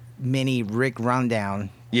mini Rick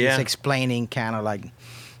rundown. Yeah. Just explaining kind of like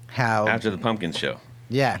how... After the Pumpkins show.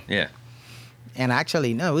 Yeah. Yeah. And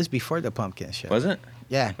actually, no, it was before the Pumpkins show. Was it?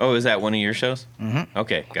 Yeah. Oh, is that one of your shows? Mm-hmm.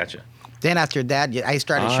 Okay, gotcha. Then after that, I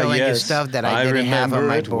started showing you stuff that I didn't have on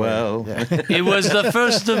my board. Well. Yeah. It was the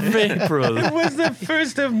 1st of April. It was the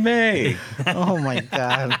 1st of May. Oh, my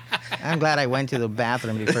God. I'm glad I went to the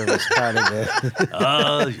bathroom before we started this.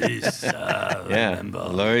 Oh, yes. Yeah.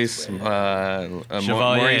 Maurice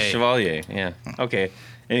Chevalier. Yeah. Okay.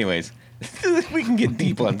 Anyways, we can get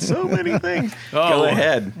deep on so many things. Go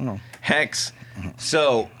ahead. Hex.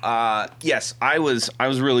 So, yes, I was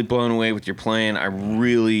really blown away with your playing. I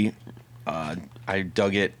really... I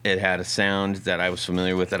dug it. It had a sound that I was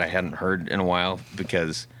familiar with that I hadn't heard in a while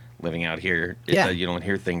because living out here, you don't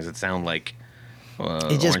hear things that sound like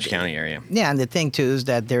Orange County area. Yeah, and the thing, too, is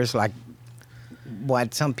that there's like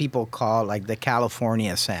what some people call like the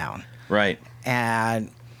California sound. Right. And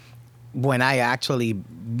when I actually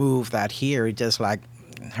moved out here, it just like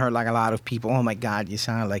heard like a lot of people, oh, my God, you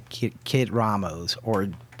sound like Kid Ramos or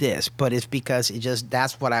this. But it's because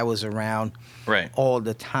that's what I was around all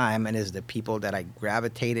the time, and is the people that I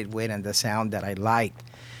gravitated with and the sound that I liked.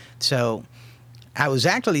 So I was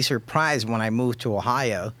actually surprised when I moved to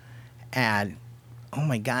Ohio, and oh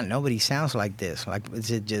my God, nobody sounds like this. Like,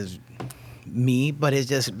 is it just me? But it's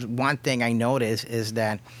just one thing I noticed is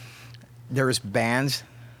that there's bands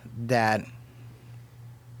that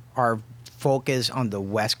are focus on the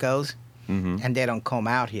West Coast, and they don't come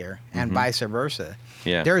out here, and vice versa.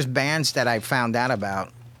 Yeah. There's bands that I found out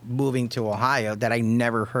about moving to Ohio that I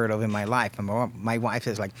never heard of in my life. And my wife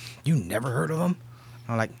is like, "You never heard of them?"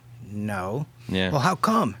 I'm like, "No." Yeah. Well, how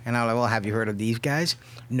come? And I'm like, "Well, have you heard of these guys?"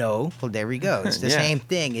 No. Well, there we go. It's the Yeah. same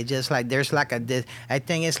thing. It's just like there's like I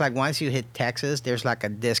think it's like once you hit Texas, there's like a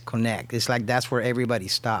disconnect. It's like that's where everybody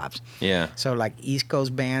stops. Yeah. So like East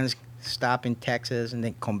Coast bands stop in Texas and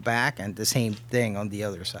then come back, and the same thing on the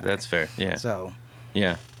other side. That's fair. Yeah. So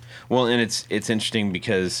Yeah. Well, and it's interesting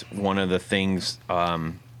because one of the things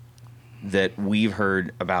that we've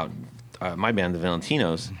heard about my band, the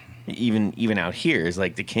Valentinos, even out here, is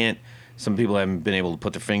like they can't. Some people haven't been able to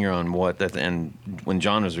put their finger on what that. And when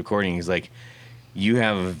John was recording, he's like, "You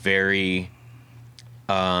have a very,"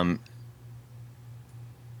 I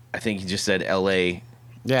think he just said L.A.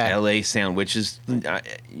 yeah. LA sound, which is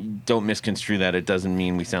don't misconstrue that. It doesn't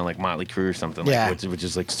mean we sound like Motley Crue or something, Yeah. like, which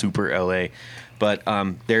is like super LA. But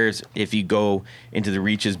there's, if you go into the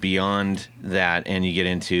reaches beyond that and you get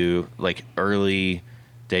into like early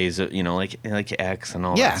days of, like X and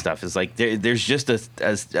all Yeah. that stuff, it's like there's just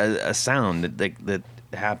a sound that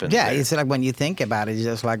happens. Yeah, there. it's like when you think about it, it's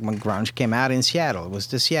just like when grunge came out in Seattle. It was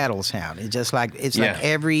the Seattle sound. It's just like Yeah. like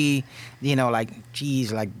every,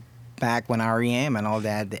 like back when REM and all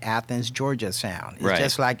that, the Athens, Georgia sound. It's Right.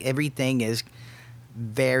 just like everything is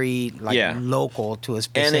very like Yeah. local to a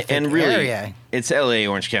specific and really, area. it's LA,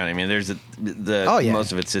 Orange County. I mean, there's Oh, yeah.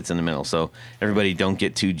 most of it sits in the middle. So everybody don't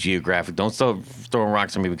get too geographic. Don't start throwing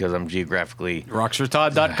rocks on me because I'm geographically.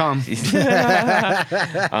 Rockstartodd.com.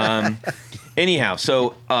 Anyhow,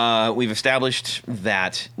 so we've established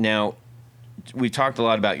that. Now, we've talked a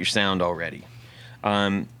lot about your sound already.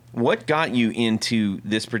 What got you into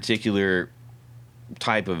this particular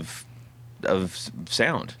type of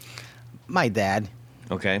sound? My dad.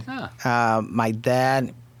 Okay. My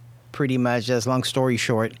dad, pretty much, just long story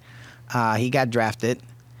short, he got drafted.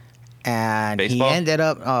 And Baseball? he ended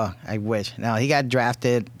up, I wish. No, he got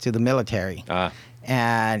drafted to the military.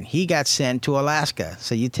 And he got sent to Alaska.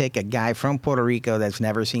 So you take a guy from Puerto Rico that's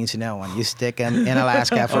never seen snow and you stick him in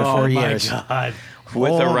Alaska for 4 years. God.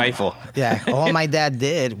 With a All- rifle. Yeah. All my dad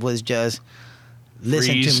did was just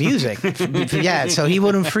listen Freeze. to music. Yeah. So he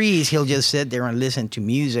wouldn't freeze. He'll just sit there and listen to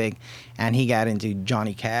music. And he got into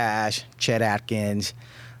Johnny Cash, Chet Atkins,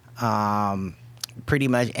 pretty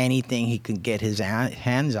much anything he could get his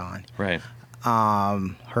hands on. Right.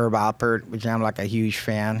 Herb Alpert, which I'm like a huge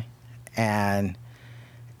fan, and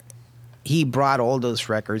he brought all those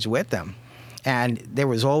records with him, and there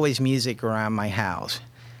was always music around my house,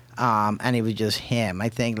 and it was just him. I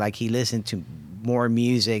think like he listened to more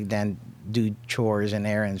music than do chores and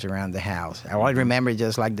errands around the house. I remember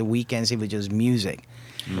just like the weekends, it was just music,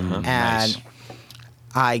 and Nice.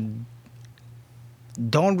 I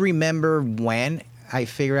don't remember when I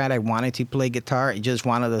figured out I wanted to play guitar. It's just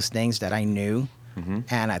one of those things that I knew.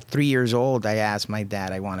 And at 3 years old, I asked my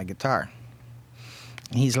dad, I want a guitar.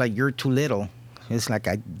 He's like, you're too little. It's like,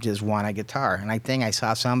 I just want a guitar. And I think I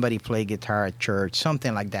saw somebody play guitar at church,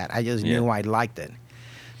 something like that. I just knew I liked it.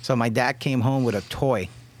 So my dad came home with a toy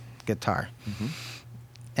guitar.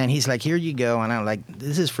 And he's like, here you go. And I'm like,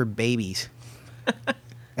 this is for babies.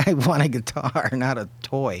 I want a guitar, not a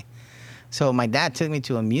toy. So my dad took me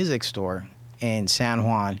to a music store in San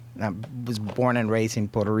Juan. I was born and raised in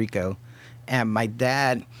Puerto Rico. And my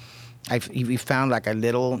dad, we found like a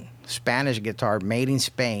little Spanish guitar made in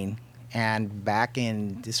Spain. And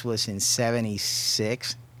this was in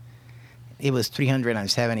 76, it was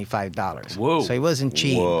 $375. Whoa. So it wasn't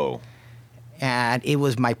cheap. Whoa. And it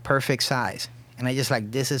was my perfect size. And I just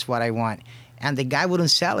like, this is what I want. And the guy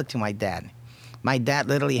wouldn't sell it to my dad. My dad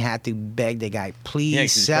literally had to beg the guy, please 'cause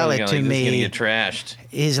he's sell probably it gonna, to like, this is me. gonna get trashed.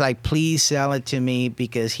 He's like, please sell it to me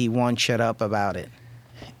because he won't shut up about it.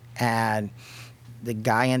 And the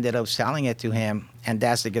guy ended up selling it to him, and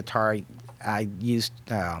that's the guitar I used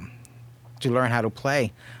to learn how to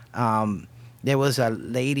play. There was a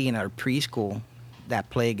lady in our preschool that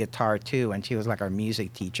played guitar too, and she was like our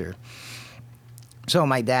music teacher. So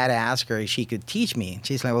my dad asked her if she could teach me.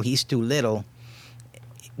 She's like, well, he's too little.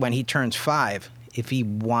 When he turns 5, if he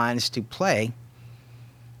wants to play,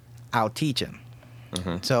 I'll teach him.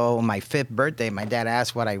 So on my 5th birthday, my dad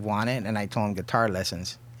asked what I wanted, and I told him guitar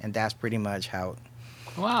lessons. And that's pretty much how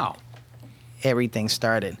Wow. everything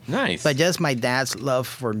started. Nice. But just my dad's love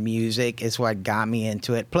for music is what got me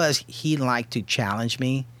into it. Plus, he liked to challenge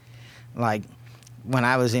me. Like, when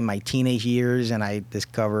I was in my teenage years and I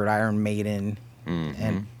discovered Iron Maiden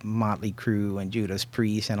and Motley Crue and Judas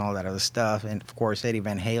Priest and all that other stuff, and, of course, Eddie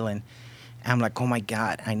Van Halen. I'm like, oh my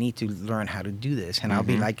God, I need to learn how to do this. And I'll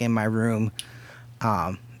be like in my room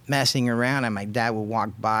messing around, and my dad will walk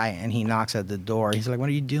by and he knocks at the door. He's like, what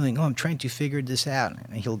are you doing? Oh, I'm trying to figure this out.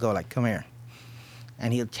 And he'll go like, come here.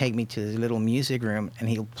 And he'll take me to his little music room and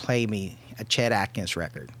he'll play me a Chet Atkins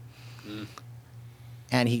record.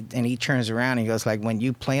 And he turns around and he goes like, when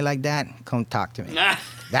you play like that, come talk to me.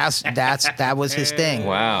 That was his thing.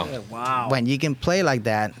 Wow. Wow. When you can play like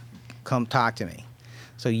that, come talk to me.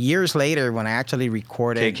 So years later, when I actually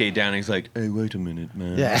recorded, KK Downing's like, hey, wait a minute,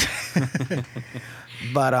 man. yeah.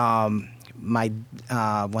 But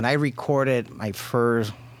when I recorded my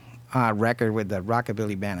first record with the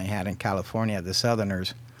rockabilly band I had in California, the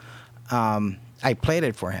Southerners, I played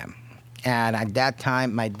it for him. And at that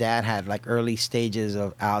time, my dad had like early stages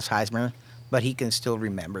of Alzheimer's, but he can still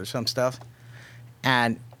remember some stuff.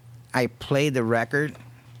 And I played the record,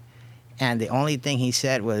 and the only thing he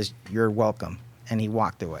said was, "You're welcome," and he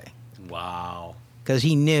walked away. Wow. Because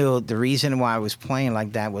he knew the reason why I was playing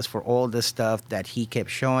like that was for all the stuff that he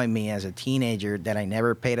kept showing me as a teenager that I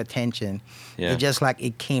never paid attention. Yeah. It just like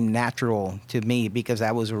it came natural to me because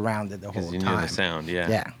I was around it the whole Because you time. knew the sound, yeah.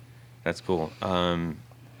 Yeah. That's cool.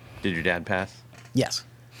 Did your dad pass? Yes.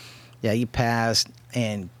 Yeah, he passed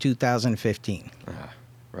in 2015.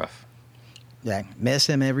 Rough. Yeah, miss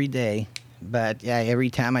him every day. But yeah,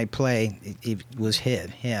 every time I play, it was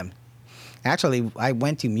him. Actually, I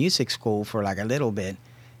went to music school for like a little bit,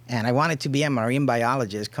 and I wanted to be a marine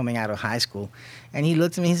biologist coming out of high school. And he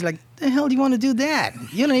looked at me, he's like, the hell do you want to do that?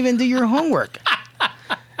 You don't even do your homework.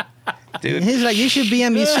 Dude, He's like, you should be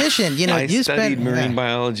a musician. You know, I you studied spent marine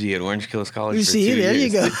biology at Orange Hills College You for see, 2 there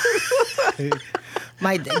years. you go.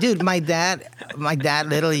 my dad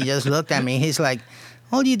literally just looked at me. He's like,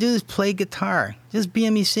 all you do is play guitar. Just be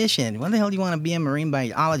a musician. When the hell do you want to be a marine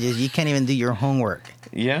biologist? You can't even do your homework.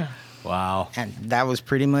 Yeah. Wow. And that was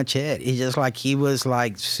pretty much it. He just like, he was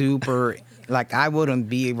like super, like I wouldn't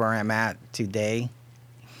be where I'm at today,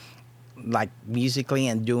 like musically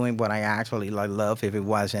and doing what I actually like love if it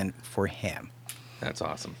wasn't for him. That's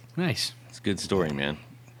awesome. Nice. It's a good story, man.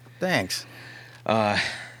 Thanks.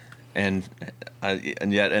 And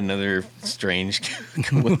yet another strange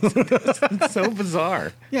coincidence. It's so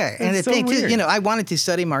bizarre. Yeah, and It's the so thing too, weird. I wanted to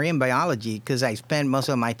study marine biology because I spent most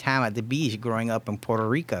of my time at the beach growing up in Puerto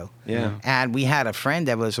Rico. Yeah. And we had a friend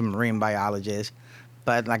that was a marine biologist,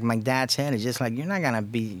 but like my dad said, it's just like, you're not gonna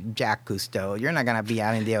be Jacques Cousteau. You're not gonna be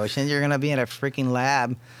out in the ocean. You're gonna be in a freaking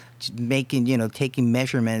lab, making, taking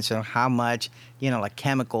measurements of how much, like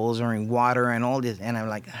chemicals are in water and all this. And I'm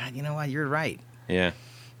like, you know what? You're right. Yeah.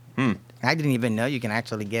 I didn't even know you can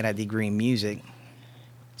actually get a degree in music.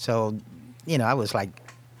 So, I was like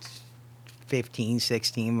 15,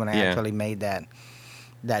 16 when I Yeah. actually made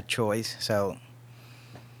that choice. So,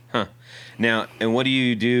 Huh. Now, and what do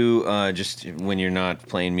you do just when you're not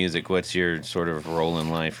playing music? What's your sort of role in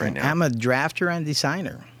life right now? I'm a drafter and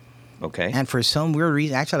designer. Okay. And for some weird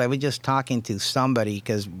reason, actually, I was just talking to somebody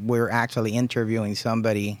because we're actually interviewing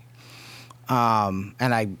somebody, and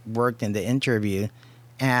I worked in the interview,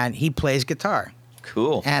 and he plays guitar.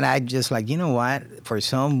 Cool. And I just like, you know what? For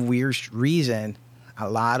some weird reason, a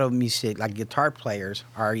lot of music, like guitar players,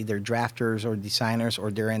 are either drafters or designers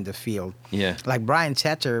or they're in the field. Yeah. Like Brian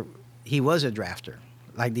Setzer, he was a drafter,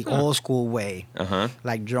 like the old school way,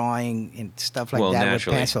 like drawing and stuff like that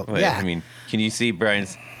naturally. with pencil. Wait, yeah. I mean, can you see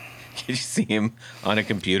Brian's? Can you see him on a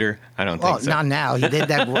computer? I don't Well, think so. not now. He did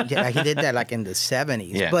that. He did that like in the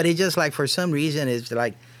 70s. Yeah. But it just like for some reason it's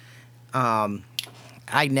like,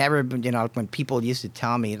 I never, when people used to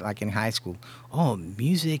tell me like in high school, oh,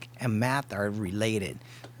 music and math are related.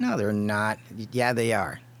 No, they're not. Yeah, they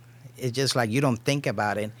are. It's just like you don't think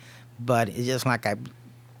about it, but it's just like I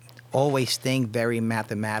always think very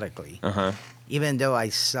mathematically. Even though I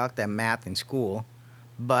sucked at math in school,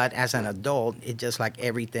 but as an adult, it just like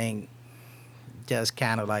everything just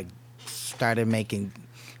kind of like started making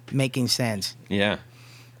sense. Yeah.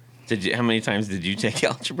 How many times did you take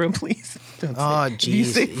algebra, please? Don't Oh, say-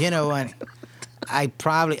 geez. You know what? I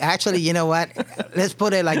probably, actually, you know what? Let's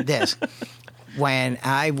put it like this. When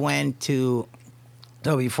I went to,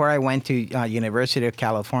 so before I went to University of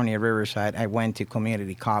California, Riverside, I went to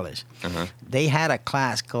community college. They had a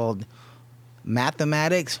class called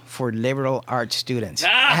Mathematics for Liberal Arts Students.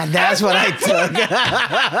 And that's what I took.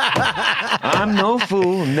 I'm no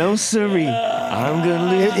fool, no siree. I'm gonna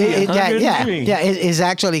live It's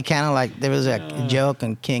actually kind of like there was a joke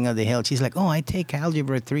on King of the Hill. She's like, "Oh, I take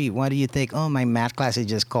algebra 3. What do you think?" "Oh, my math class is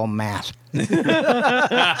just called math."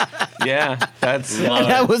 Yeah, that's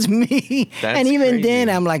That was me. That's and even crazy. then,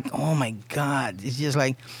 I'm like, "Oh my God!" It's just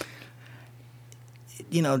like,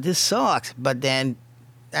 this sucks. But then,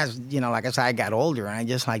 as like I said, I got older, and I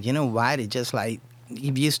just like, what? It just like,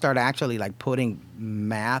 if you start actually like putting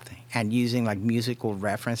math and using like musical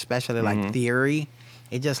reference, especially like theory,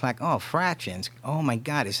 it's just like, oh, fractions. Oh my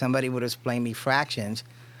God, if somebody would explain me fractions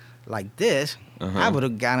like this, I would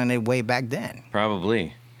have gotten it way back then.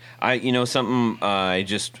 Probably. Something I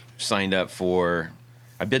just signed up for.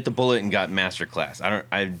 I bit the bullet and got masterclass.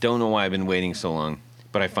 I don't know why I've been waiting so long,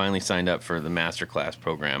 but I finally signed up for the masterclass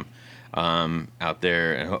program out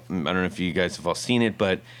there. I don't know if you guys have all seen it,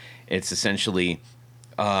 but it's essentially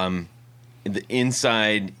the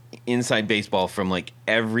inside baseball from like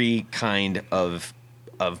every kind of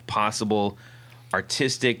possible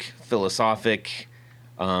artistic, philosophic,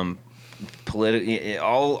 political,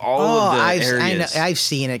 all of the areas. I've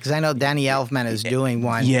seen it because I know Danny Elfman is doing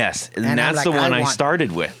one. Yes, and that's like, the one I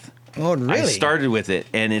started with. Oh, really? I started with it,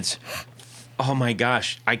 and it's, oh my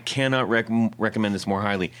gosh, I cannot recommend this more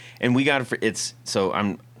highly. And we got it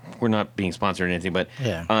we're not being sponsored or anything, but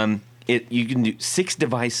you can do 6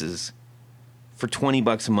 devices for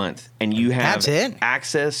 $20 a month, and you have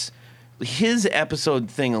access. His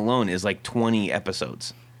episode thing alone is like 20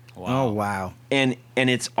 episodes. Wow. Oh, wow. And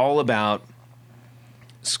it's all about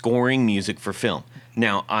scoring music for film.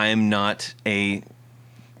 Now, I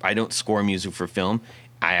don't score music for film.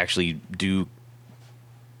 I actually do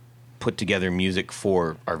put together music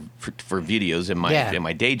for videos in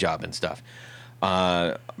my day job and stuff.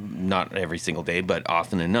 Not every single day, but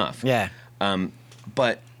often enough. Yeah.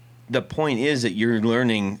 But the point is that you're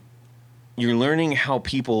learning how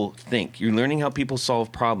people think. You're learning how people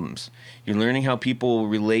solve problems. You're learning how people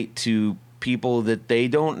relate to people that they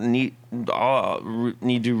don't need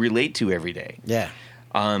to relate to every day. Yeah.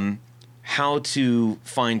 How to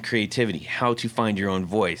find creativity, how to find your own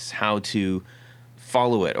voice, how to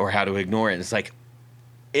follow it or how to ignore it. It's like,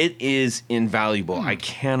 it is invaluable. I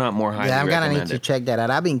cannot more highly recommend it. I'm going to need to check that out.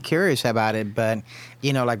 I've been curious about it, but,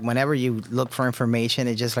 like whenever you look for information,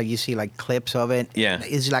 it's just like you see like clips of it. Yeah.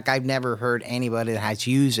 It's like I've never heard anybody that has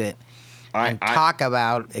used it and talk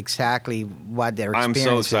about exactly what their experience is with it.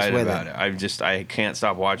 I'm so excited about it. I can't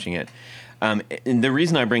stop watching it. And the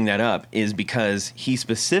reason I bring that up is because he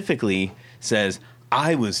specifically says,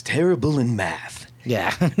 I was terrible in math.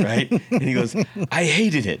 Yeah. Right? And he goes, I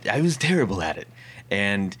hated it. I was terrible at it.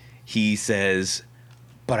 And he says,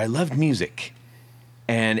 but I loved music.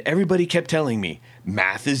 And everybody kept telling me,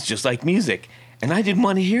 math is just like music. And I didn't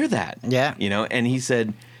want to hear that. Yeah. And he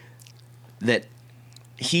said that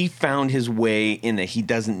he found his way in that he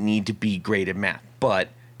doesn't need to be great at math. But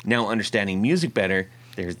now understanding music better,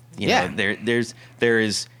 he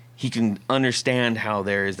can understand how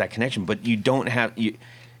there is that connection. But you don't have,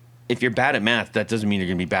 if you're bad at math, that doesn't mean you're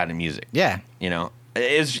going to be bad at music. Yeah.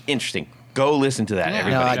 It's interesting. Go listen to that,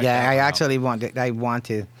 everybody. I actually want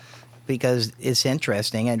to, because it's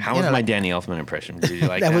interesting. And how was my Danny Elfman impression? Did you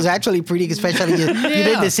like that? That was actually pretty, especially you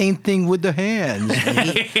did the same thing with the hands.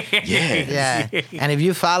 Yeah. And if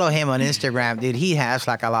you follow him on Instagram, dude, he has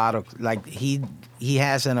like a lot of he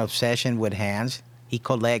has an obsession with hands. He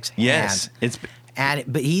collects hands.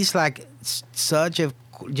 But he's like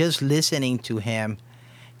just listening to him.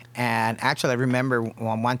 And actually, I remember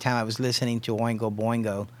one time I was listening to Oingo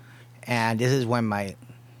Boingo. And this is when my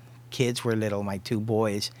kids were little, my 2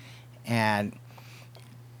 boys. And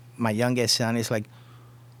my youngest son is like,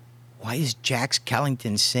 why is Jack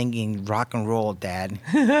Skellington singing rock and roll, Dad?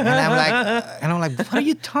 And I'm like, what are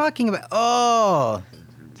you talking about? Oh,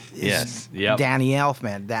 yes, Danny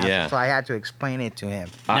Elfman. So I had to explain it to him.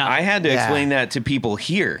 I had to explain that to people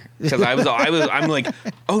here because I'm like,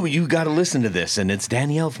 oh, you got to listen to this, and it's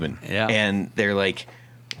Danny Elfman. Yeah. And they're like,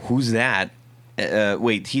 who's that?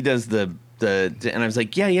 Wait, he does the and I was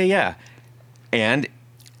like, yeah. And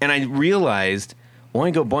I realized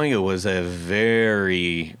Oingo Boingo was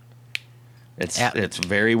it's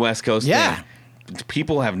very West Coast thing.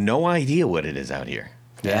 People have no idea what it is out here.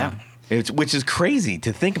 Yeah. Which is crazy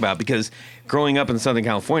to think about because growing up in Southern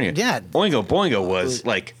California, Oingo Boingo was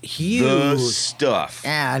like huge the stuff.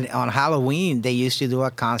 And on Halloween, they used to do a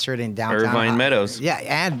concert in downtown Irvine Meadows. Yeah,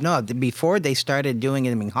 and before they started doing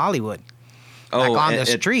it in Hollywood. On the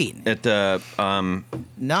street. At the No,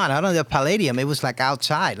 not on the Palladium. It was like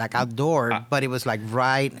outside, like outdoor, but it was like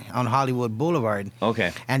right on Hollywood Boulevard.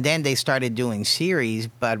 Okay. And then they started doing series,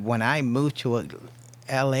 but when I moved to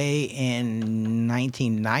LA in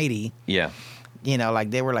 1990,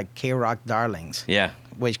 they were like K-Rock darlings. Yeah.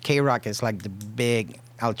 Which K-Rock is like the big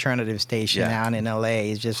alternative station down in LA.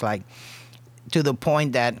 It's just like to the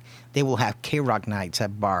point that they will have K-Rock nights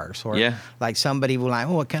at bars, or like somebody will like,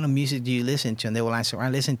 oh, what kind of music do you listen to? And they will answer, I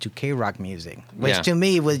listen to K-Rock music, which to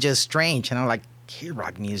me was just strange. And I'm like,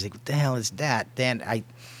 K-rock music. What the hell is that? Then I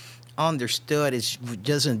understood it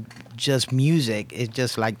wasn't just music. It's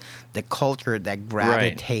just like the culture that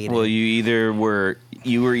gravitated. Right. Well,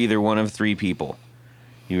 you were either one of three people.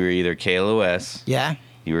 You were either KLOS. Yeah.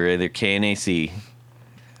 You were either KNAC,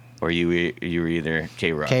 or you were either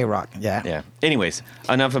K-rock. K-rock. Yeah. Yeah. Anyways,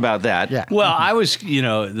 enough about that. Yeah. Well, I was,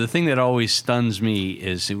 the thing that always stuns me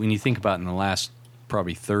is when you think about in the last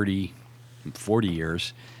probably 30, 40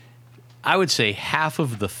 years, I would say half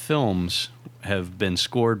of the films have been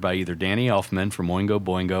scored by either Danny Elfman from Oingo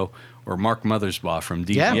Boingo or Mark Mothersbaugh from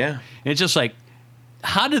Devo. Yeah. Yeah. And it's just like,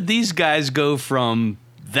 how did these guys go from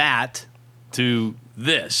that to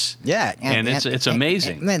this? Yeah, and it's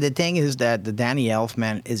amazing. And the thing is that the Danny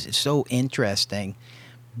Elfman is so interesting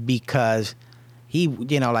because he,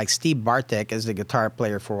 like Steve Bartek is the guitar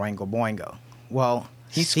player for Oingo Boingo. Well,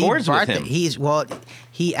 He Steve scores with Bartek, him.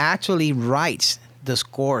 He actually writes the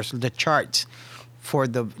scores, the charts for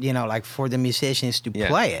the for the musicians to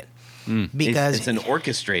play it because it's an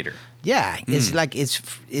orchestrator. yeah, it's like it's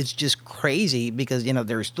just crazy because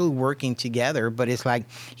they're still working together, but it's like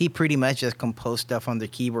he pretty much just composed stuff on the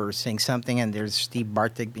keyboard, sing something, and there's Steve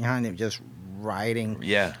Bartek behind him just writing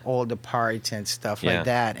all the parts and stuff like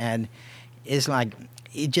that, and it's like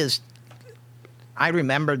I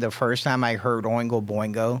remember the first time I heard Oingo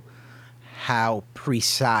Boingo, how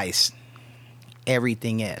precise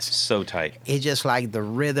everything is. So tight. It's just like the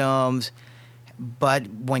rhythms, but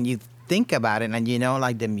when you think about it and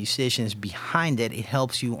like the musicians behind it, it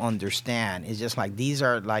helps you understand. It's just like these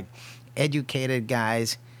are like educated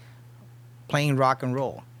guys playing rock and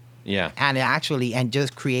roll. Yeah. And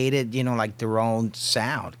just created, like their own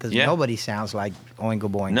sound because nobody sounds like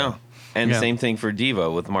Oingo Boingo. No. And same thing for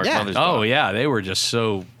Devo with Mark Mothersbaugh. Oh, yeah. They were just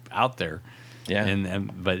so out there. Yeah.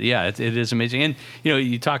 But yeah, it is amazing. And,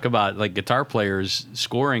 you talk about like guitar players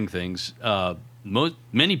scoring things.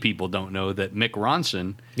 Many people don't know that Mick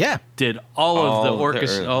Ronson did all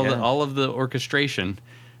of the orchestration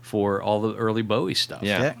for all the early Bowie stuff.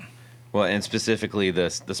 Yeah. Well, and specifically the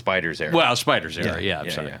Spiders era. Well, Spiders era. Yeah. I'm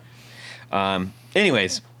sorry.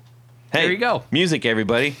 Anyways. Hey, there you go. Music,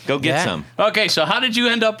 everybody. Go get some. Okay, so how did you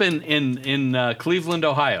end up in Cleveland,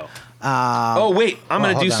 Ohio? Oh, wait. I'm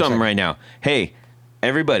going to do hold on a something second. right now. Hey,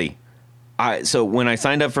 everybody. So when I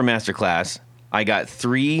signed up for Masterclass, I got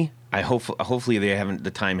 3. Hopefully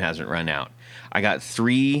the time hasn't run out. I got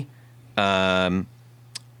 3 Invitation.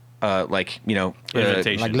 like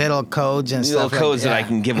little codes and little stuff. codes that I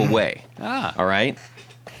can give away. All right?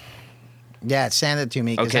 Yeah, send it to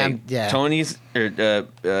me. 'Cause Okay. Tony's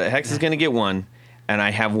Hex is going to get one, and I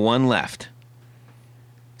have one left.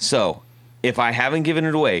 So, if I haven't given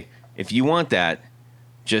it away, if you want that,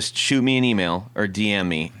 just shoot me an email or DM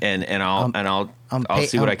me, and I'll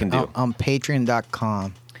see what I can do. On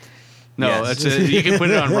Patreon.com. No, Yes. you can put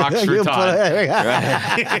it on Rocks for Todd.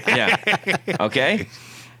 Yeah. Okay.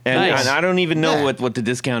 And, Nice. and I don't even know what the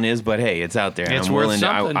discount is, but hey, it's out there. and It's I'm worth willing to,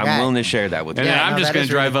 something. I'm willing to share that with And you. then I'm just that going is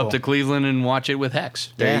to drive really up to cool. Cleveland and watch it with Hex.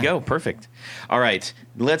 There you Yeah. go. Perfect. All right.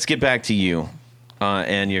 Let's get back to you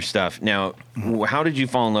and your stuff. Now, how did you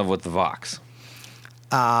fall in love with the Vox?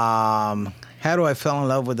 How do I fall in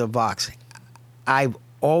love with the Vox? I've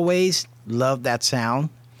always loved that sound.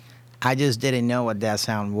 I just didn't know what that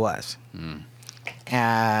sound was.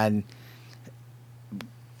 And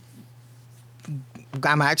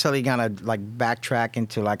I'm actually gonna like backtrack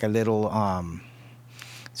into like a little.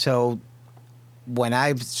 So when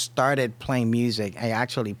I started playing music, I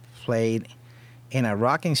actually played in a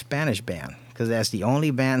rocking Spanish band because that's the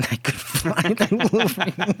only band I could find.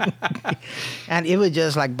 And it was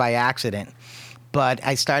just like by accident. But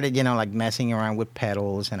I started, like messing around with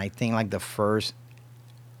pedals, and I think like the first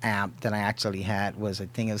amp that I actually had was, I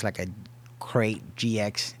think it was like a Crate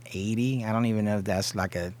GX80. I don't even know if that's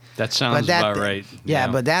like a... That sounds about right. Yeah,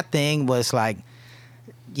 but that thing was like,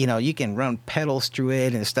 you can run pedals through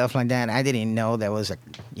it and stuff like that. I didn't know that was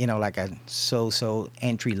like a so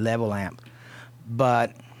entry level amp.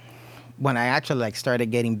 But when I actually like started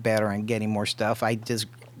getting better and getting more stuff, I just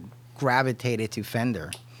gravitated to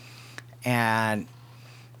Fender. And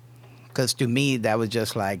because to me, that was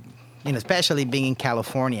just like, especially being in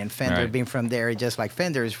California and Fender, Right. being from there, it's just like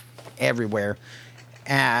Fender's everywhere.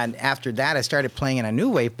 And after that, I started playing in a new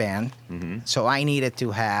wave band. Mm-hmm. So I needed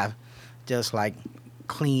to have just like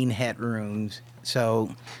clean headrooms.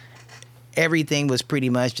 So everything was pretty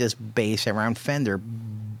much just based around Fender.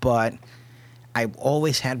 But I've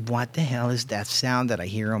always had, what the hell is that sound that I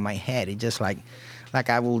hear on my head? It just like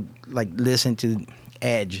I will like listen to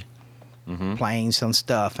Edge playing some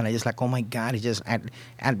stuff, and I just like, oh my god, it's just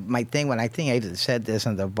and my thing when I think I even said this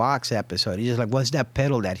on the Vox episode, he's just like, what's that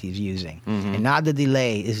pedal that he's using? And not the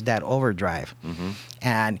delay, is that overdrive,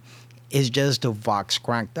 and it's just the Vox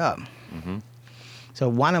cranked up. So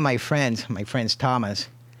one of my friends Thomas,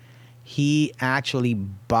 he actually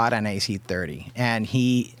bought an AC30, and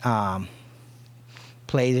he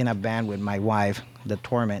plays in a band with my wife, the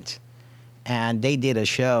Torments. And they did a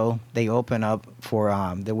show. They opened up for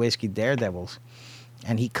the Whiskey Daredevils,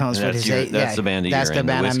 and he comes with his. That's the band that that's you're the in,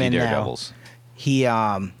 band the Whiskey I'm in Daredevils.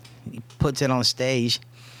 Now. He puts it on stage,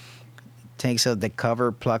 takes out the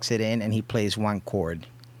cover, plugs it in, and he plays one chord.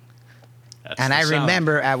 And I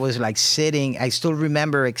remember I was like sitting. I still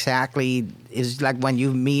remember exactly. It's like when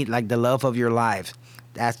you meet like the love of your life.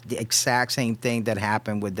 That's the exact same thing that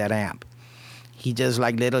happened with that amp. He just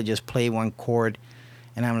like just play one chord.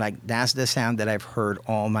 And I'm like, that's the sound that I've heard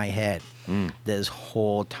all my head this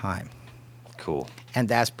whole time. Cool. And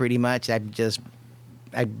that's pretty much, I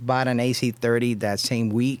bought an AC30 that same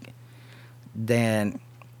week. Then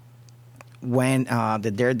when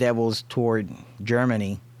the Daredevils toured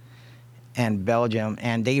Germany and Belgium,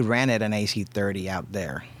 and they rented an AC30 out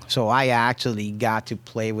there. So I actually got to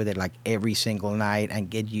play with it like every single night and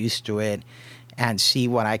get used to it and see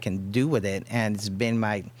what I can do with it. And it's been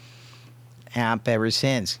my amp ever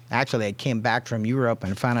since. Actually, I came back from Europe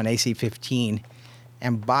and found an AC15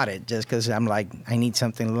 and bought it just because I'm like, I need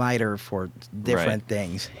something lighter for different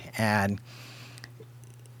things. And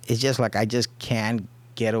it's just like I just can't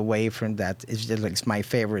get away from that. It's just like it's my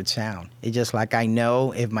favorite sound. It's just like I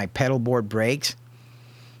know if my pedal board breaks,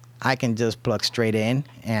 I can just plug straight in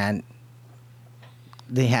and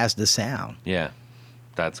it has the sound. Yeah,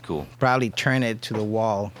 that's cool. Probably turn it to the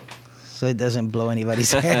wall so it doesn't blow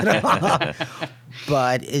anybody's head off.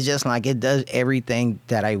 But it's just like it does everything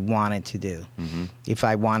that I want it to do. If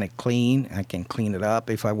I want it clean, I can clean it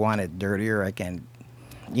up. If I want it dirtier, I can.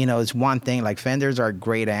 It's one thing. Like Fenders are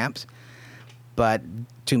great amps, but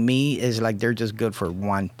to me, it's like they're just good for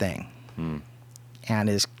one thing, and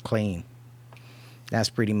it's clean. That's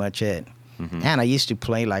pretty much it. And I used to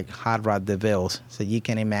play like Hot Rod DeVille's, so you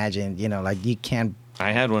can imagine, like you can't.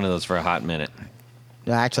 I had one of those for a hot minute.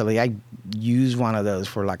 Actually, I used one of those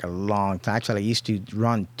for like a long time. Actually, I used to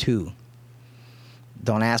run 2.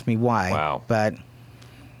 Don't ask me why. Wow. But,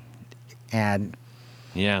 and.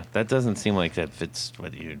 Yeah, that doesn't seem like that fits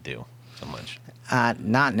what you do so much.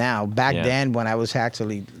 Not now. Back then, when I was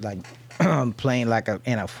actually like playing like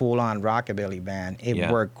in a full-on rockabilly band, it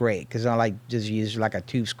worked great because I like just use like a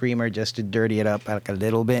tube screamer just to dirty it up like a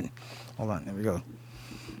little bit. Hold on, there we go.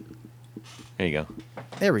 There you go.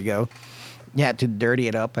 There we go. Yeah, to dirty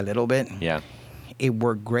it up a little bit. Yeah. It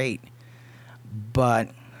worked great. But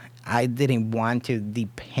I didn't want to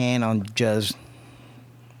depend on just,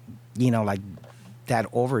 like that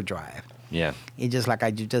overdrive. Yeah. It's just like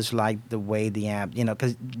I just like the way the amp,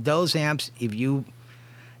 because those amps, if you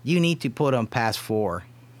need to put them past 4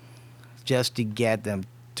 just to get them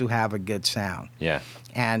to have a good sound. Yeah.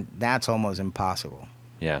 And that's almost impossible.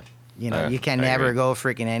 Yeah. You can never go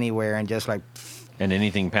freaking anywhere and just like. And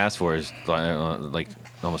anything past 4 is like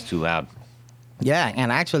almost too loud. Yeah,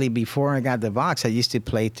 and actually before I got the Vox, I used to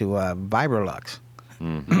play to Vibrolux.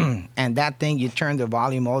 And that thing, you turn the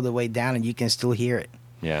volume all the way down and you can still hear it.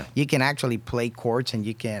 Yeah. You can actually play chords and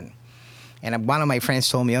you can. And one of my friends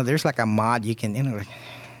told me, there's like a mod you can,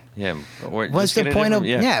 Yeah. What's the point of?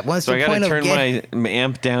 Yeah. What's so the point of? I got to turn my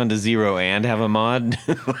amp down to 0 and have a mod.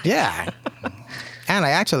 Yeah. And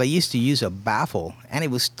I actually used to use a baffle, and it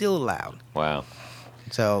was still loud. Wow.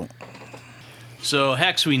 So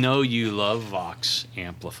Hex, we know you love Vox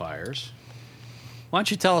amplifiers. Why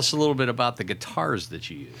don't you tell us a little bit about the guitars that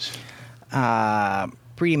you use?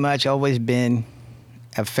 Pretty much always been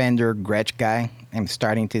a Fender Gretsch guy. I'm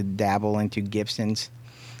starting to dabble into Gibsons.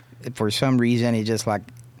 For some reason, it's like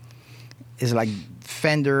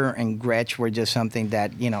Fender and Gretsch were just something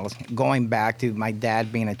that, going back to my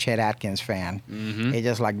dad being a Chet Atkins fan, it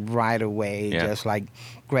just like right away, just like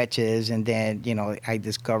Gretches. And then, I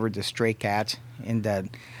discovered the Stray Cats in the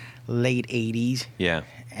late 80s. Yeah.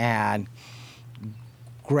 And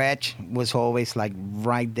Gretsch was always like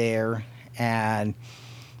right there. And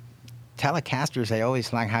Telecasters, I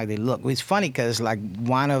always like how they look. It's funny because like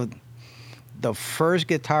one of the first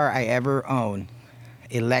guitar I ever owned,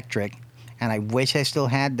 electric, and I wish I still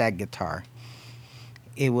had that guitar.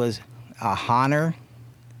 It was a Honor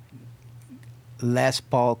Les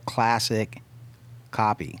Paul Classic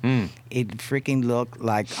copy. It freaking looked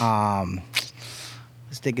like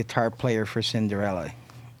what's the guitar player for Cinderella?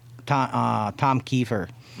 Tom Kiefer.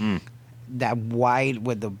 that white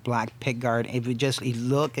with the black pickguard. It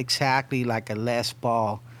looked exactly like a Les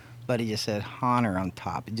Paul, but it just said Honor on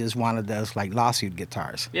top. It just one of those like lawsuit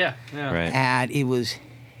guitars. Yeah. Right. And it was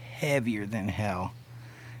heavier than hell.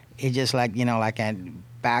 It just like,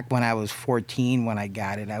 back when I was 14 when I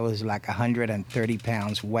got it, I was like 130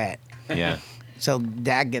 pounds wet. Yeah. So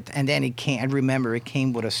and then it came. I remember it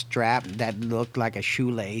came with a strap that looked like a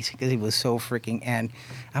shoelace because it was so freaking. And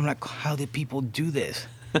I'm like, how did people do this?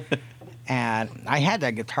 And I had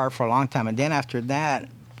that guitar for a long time. And then after that,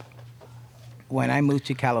 when I moved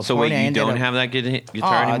to California, So wait, you don't have that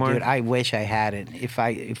guitar anymore? Dude, I wish I had it. If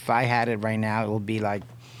I had it right now, it would be like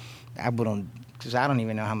I wouldn't, because I don't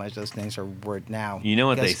even know how much those things are worth now. You know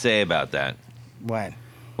what they say about that? What?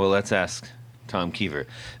 Well, let's ask Tom Keever.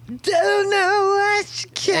 Don't know what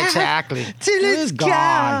you got Exactly. till it's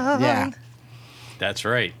gone. Yeah. That's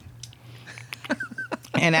right.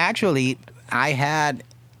 And actually, I had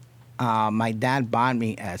my dad bought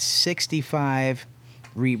me a 65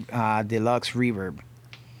 deluxe reverb,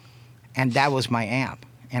 and that was my amp.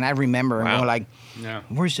 And I remember Wow. going like, Yeah.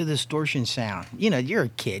 where's the distortion sound? You're a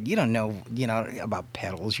kid. You don't know, about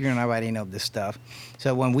pedals. You don't know about any of this stuff.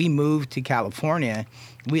 So when we moved to California,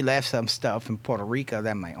 we left some stuff in Puerto Rico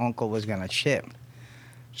that my uncle was going to ship.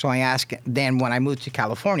 So I asked, then when I moved to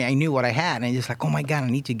California, I knew what I had. And I just like, oh my God, I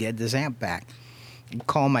need to get this amp back. I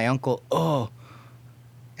called my uncle,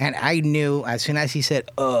 and I knew as soon as he said,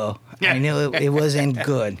 I knew it wasn't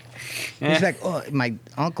good. He's like, my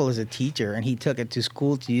uncle is a teacher, and he took it to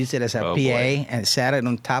school to use it as a PA boy. and sat it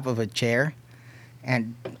on top of a chair.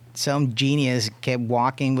 And some genius kept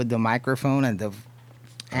walking with the microphone, and the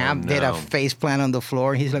amp did a no. face plant on the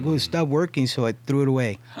floor. He's like, it stopped working, so I threw it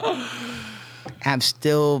away. I'm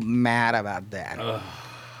still mad about that.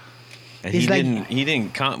 And He's he like-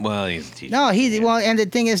 didn't well, he's a teacher. No, and the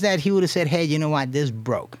thing is that he would have said, hey, you know what, this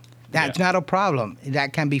broke. That's not a problem.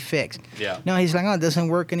 That can be fixed. Yeah. No, he's like, it doesn't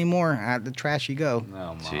work anymore. Out the trash you go.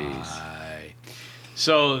 Oh my. Jeez.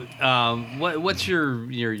 So, what's your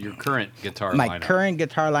current guitar My lineup? current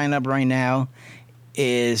guitar lineup right now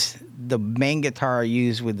is the main guitar I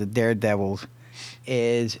use with the Daredevils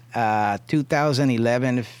is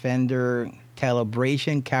 2011 Fender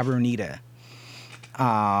Calibration Cabronita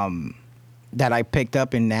that I picked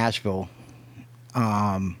up in Nashville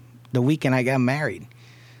the weekend I got married.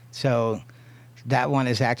 So that one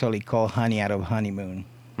is actually called Honey out of Honeymoon.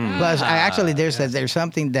 Plus, there's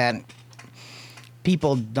something that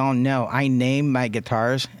people don't know. I name my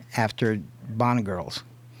guitars after Bond girls.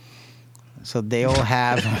 So they all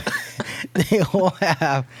have, All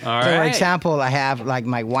for right. example, I have like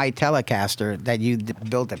my white Telecaster that you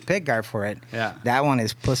built a pickguard for it. Yeah. That one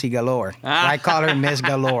is Pussy Galore. I call her Miss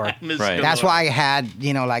Galore. Miss Right. Galore. That's why I had,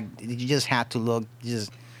 you just had to look.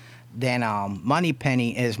 Then Money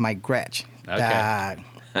Penny is my Gretsch. Okay.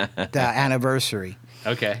 The anniversary.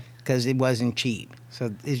 Okay. Because it wasn't cheap.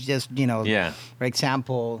 So it's just, Yeah. for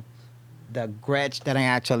example, the Gretsch that I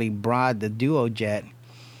actually brought, the Duo Jet,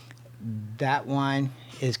 that one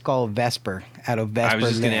is called Vesper, out of Vesper. I was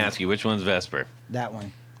just going to Linen. ask you, which one's Vesper? That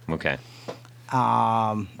one. Okay.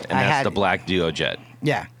 And And that's the black Duo Jet.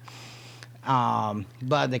 Yeah.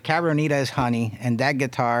 But the Cabronita is Honey, and that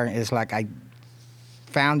guitar is like I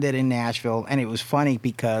found it in Nashville, and it was funny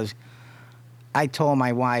because I told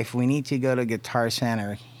my wife we need to go to Guitar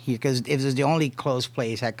Center because it was the only close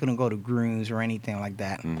place. I couldn't go to Grooms or anything like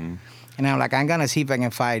that. Mm-hmm. And I'm like, I'm gonna see if I can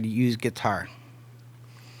find a used guitar.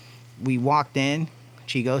 We walked in.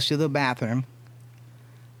 She goes to the bathroom,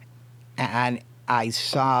 and I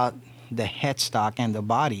saw the headstock and the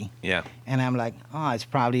body. Yeah. And I'm like, it's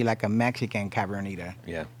probably like a Mexican Cabronita.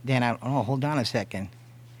 Yeah. Then hold on a second.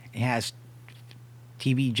 It has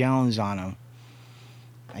TV Jones on them.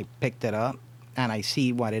 I picked it up and I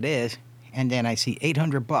see what it is, and then I see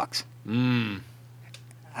 $800.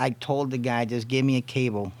 I told the guy, just give me a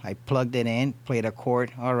cable. I plugged it in, played a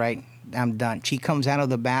chord. All right, I'm done. She comes out of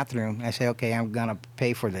the bathroom. I say, okay, I'm gonna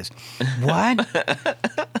pay for this. What?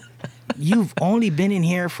 You've only been in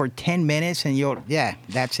here for 10 minutes and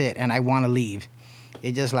that's it. And I want to leave.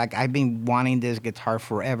 It's just like I've been wanting this guitar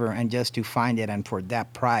forever, and just to find it and for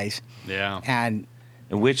that price. Yeah. And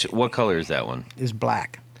And what color is that one? it's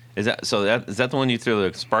black. Is that the one you threw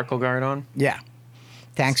the sparkle guard on? Yeah.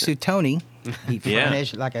 Thanks to Tony, he Yeah.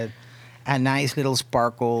 furnished like a nice little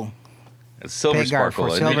sparkle. It's silver pickguard sparkle.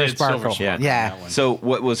 for isn't it? silver did silver sparkle. sparkle. Yeah. That one. So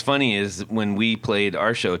what was funny is when we played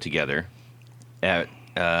our show together at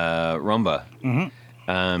Rumba,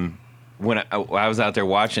 when I was out there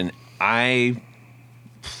watching, at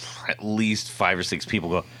least 5 or 6 people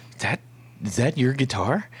go, is that your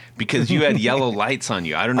guitar? Because you had yellow lights on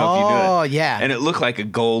you. I don't know if you do it. Oh, yeah. And it looked like a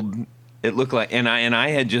gold it looked like, and I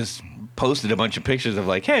had just posted a bunch of pictures of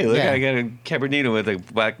like, hey, look, Yeah. I got a Cabernino with a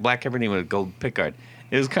black Cabernino with a gold pickguard.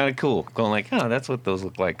 It was kind of cool. Going like, oh, that's what those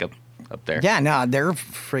look like up there. Yeah, no, they're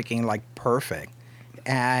freaking like perfect.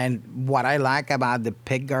 And what I like about the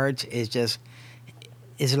pickguards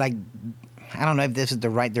is like, I don't know if this is the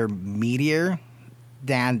right, they're meatier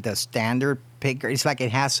than the standard pickguard. It's like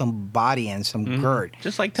it has some body and some girth.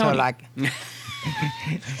 Just like Tony. So like,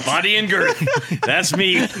 Body and Girth. That's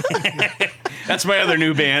me. That's my other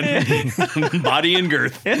new band. Body and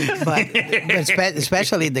Girth. but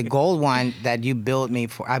especially the gold one that you built me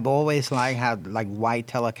for. I've always liked how like white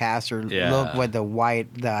Telecaster Yeah. look with the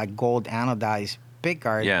gold anodized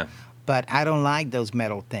pickguard. Yeah. But I don't like those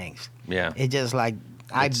metal things. Yeah. It just like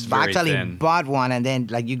It's I very actually thin. bought one and then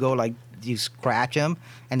like you go like you scratch them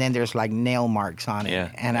and then there's like nail marks on it. Yeah.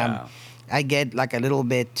 And Yeah. I get like a little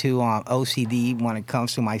bit too OCD when it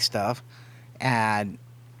comes to my stuff, and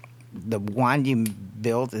the one you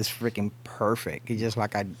built is freaking perfect. It's just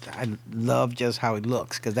like I love just how it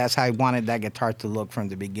looks because that's how I wanted that guitar to look from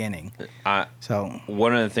the beginning. So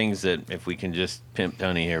One of the things that, if we can just pimp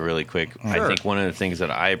Tony here really quick, I Sure. think one of the things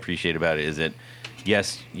that I appreciate about it is that,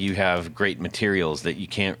 yes, you have great materials that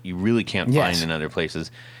you really can't Yes. find in other places.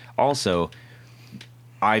 Also,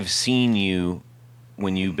 I've seen you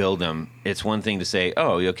when you build them. It's one thing to say,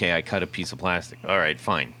 "Oh, okay, I cut a piece of plastic. All right,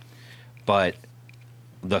 fine," but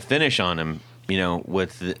the finish on them,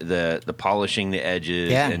 with the polishing the edges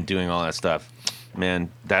Yeah. and doing all that stuff. Man,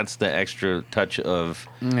 that's the extra touch of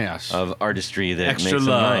Yes. artistry that Extra makes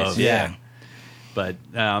love. them nice. yeah. But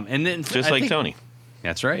and then Just I like think- Tony.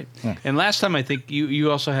 That's right. And last time I think you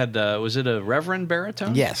also had was it a Reverend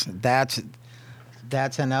baritone? Yes, that's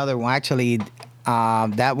another one. Actually,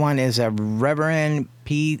 that one is a Reverend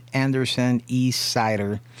Pete Anderson East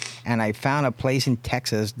Sider, and I found a place in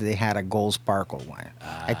Texas that they had a gold sparkle one.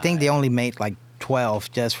 I think they only made like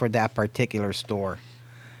 12 just for that particular store,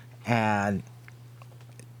 and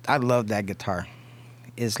I love that guitar.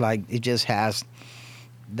 It's like it just has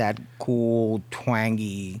that cool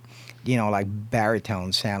twangy, like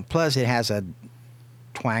baritone sound. Plus, it has a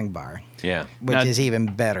twang bar, Yeah. which Now- is even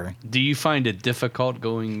better. Do you find it difficult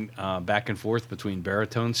going back and forth between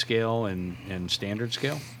baritone scale and standard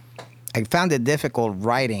scale? I found it difficult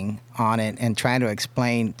writing on it and trying to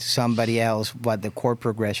explain to somebody else what the chord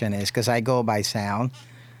progression is because I go by sound.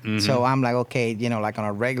 So I'm like, okay, like on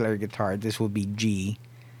a regular guitar, this would be G,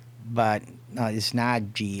 but no, it's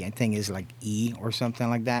not G. I think it's like E or something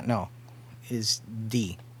like that. No, it's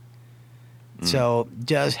D. So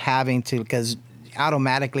just having to, because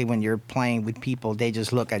automatically when you're playing with people, they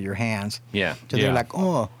just look at your hands. Yeah. So Yeah. they're like,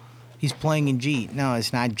 oh, he's playing in G. No,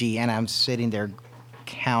 it's not G. And I'm sitting there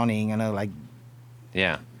counting, like,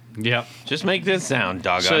 Yeah. Yep. Just make this sound,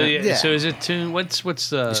 doggone So it. yeah, so is it tuned? What's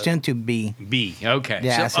the it's tuned to B. B? Okay.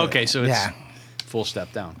 Yeah, So, okay. So it's yeah. full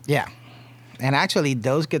step down. Yeah. And actually,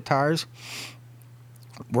 those guitars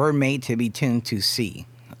were made to be tuned to C.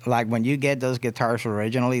 Like when you get those guitars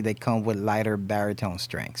originally, they come with lighter baritone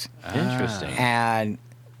strings. Interesting. And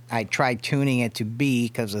I tried tuning it to B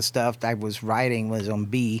because the stuff that I was writing was on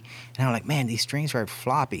B. And I'm like, man, these strings are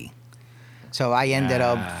floppy. So I ended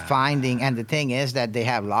up finding, and the thing is that they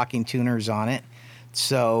have locking tuners on it.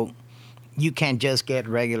 So you can't just get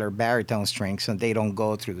regular baritone strings and they don't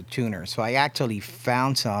go through the tuner. So I actually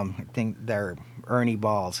found some, I think they're Ernie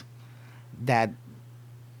balls, that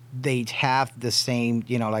they have the same,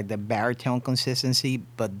 like the baritone consistency,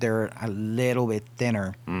 but they're a little bit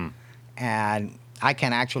thinner. And I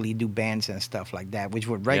can actually do bends and stuff like that, which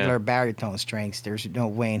with regular baritone strings, there's no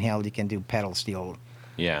way in hell you can do pedal steel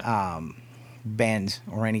Yeah. bends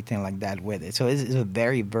or anything like that with it. So it's a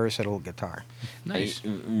very versatile guitar. Nice.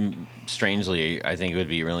 Strangely, I think it would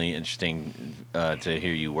be really interesting to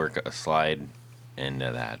hear you work a slide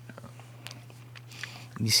into that.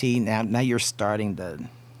 You see, now you're starting the,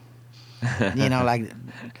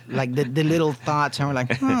 like the little thoughts, and we're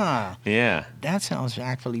like, huh, Yeah. that sounds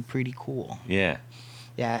actually pretty cool. Yeah.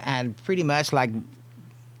 Yeah, and pretty much like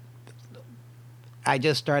I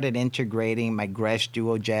just started integrating my Gresh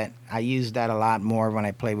Duo Jet. I use that a lot more when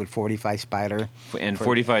I play with 45 Spider. And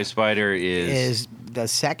 45 Spider is The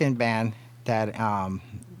second band that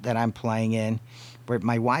I'm playing in, where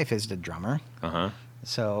my wife is the drummer. uh-huh.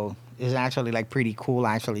 So it's actually like pretty cool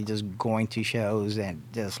actually just going to shows and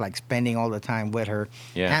just like spending all the time with her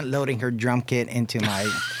Yeah. and loading her drum kit into my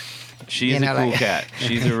She's You know, a cool like- cat.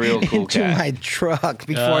 She's a real cool into cat. my truck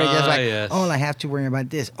before I just like, yes. oh, I have to worry about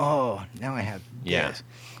this. Oh, now I have Yeah. this.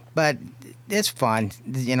 But it's fun.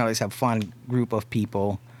 It's a fun group of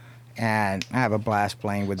people, and I have a blast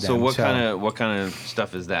playing with them. So what kind of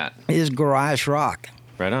stuff is that? It's garage rock.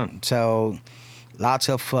 Right on. So lots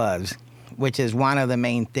of fuzz, which is one of the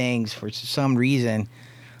main things. For some reason,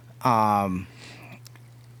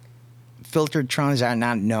 Filtertrons are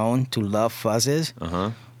not known to love fuzzes.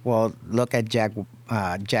 Uh-huh. Well, look at Jack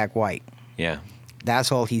White. Yeah.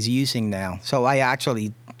 That's all he's using now. So I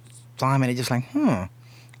actually saw him and it's just like, let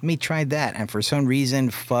me try that. And for some reason,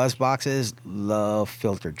 fuzz boxes love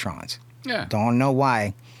Filtertrons. Yeah. Don't know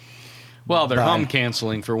why. Well, they're But- hum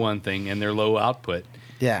canceling for one thing, and they're low output.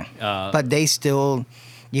 Yeah. Uh, But they still,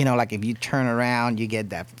 like if you turn around, you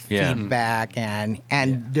get that Yeah. feedback. And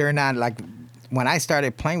they're not like, when I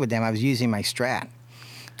started playing with them, I was using my Strat.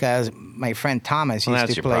 Because my friend Thomas Well, used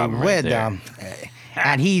that's to your play problem right with there. them.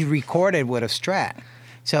 And he recorded with a Strat.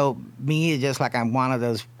 So me, it's just like I'm one of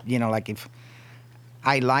those, like if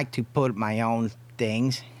I like to put my own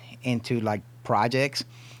things into like projects,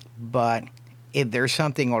 but if there's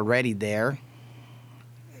something already there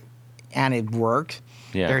and it works,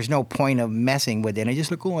 Yeah. there's no point of messing with it. I just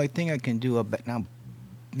like, I think I can do it, but no,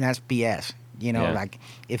 that's BS. Yeah. Like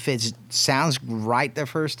if it sounds right the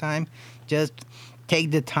first time, just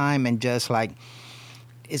take the time and just like,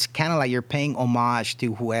 it's kind of like you're paying homage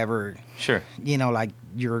to whoever, Sure. like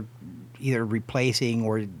you're either replacing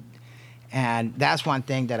or, and that's one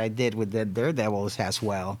thing that I did with the Daredevils as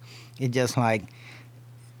well. It just like,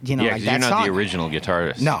 Yeah, like because that you're not song. the original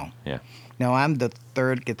guitarist. No. Yeah. No, I'm the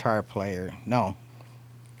third guitar player. No,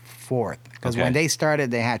 fourth. Because Okay. when they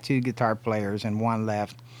started, they had two guitar players and one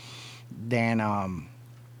left. Then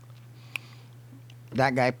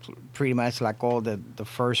that guy pretty much like all the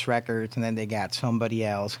first records, and then they got somebody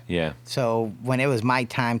else. Yeah. So when it was my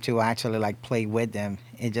time to actually like play with them,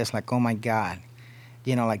 it just like, oh my God,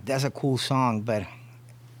 like that's a cool song, but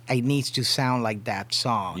it needs to sound like that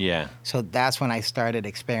song. Yeah. So that's when I started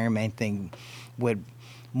experimenting with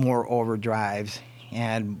more overdrives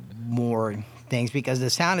and more things, because the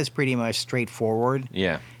sound is pretty much straightforward.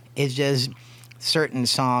 Yeah. It's just certain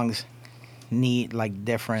songs need like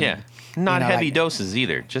different. Yeah. Not you know, heavy like- doses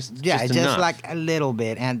either. Just It's enough. just like a little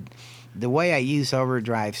bit. And the way I use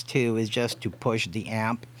overdrives too is just to push the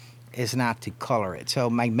amp. It's not to color it. So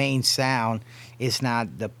my main sound is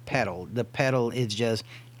not the pedal. The pedal is just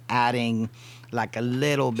adding like a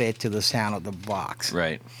little bit to the sound of the box.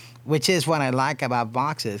 Right. Which is what I like about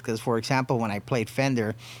boxes, because for example, when I played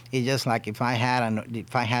Fender, it's just like if I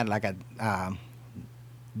had like a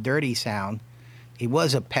dirty sound, it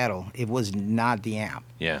was a pedal. It was not the amp.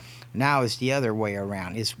 Yeah. Now it's the other way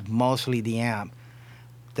around. It's mostly the amp.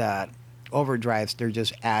 The overdrives, they're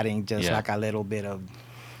just adding just Yeah. like a little bit of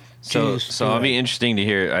So juice so to it'll be it. interesting to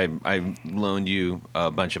hear. I loaned you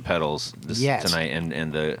a bunch of pedals Yes. tonight,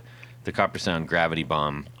 and the Copper Sound Gravity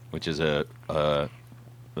Bomb, which is it's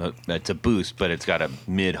a boost, but it's got a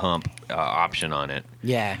mid hump option on it.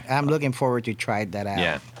 Yeah, I'm looking forward to try that out.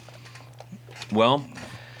 Yeah. Well,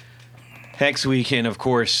 Hex, we can of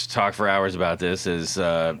course talk for hours about this, as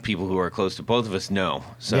people who are close to both of us know.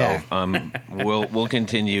 So Yeah. we'll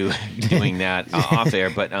continue doing that off air.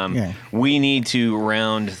 But Yeah. we need to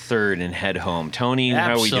round third and head home. Tony,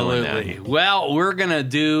 how are we doing Absolutely. that? Well, we're going to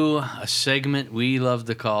do a segment we love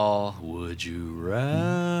to call Would You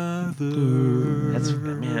Rather? That's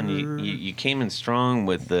man, you came in strong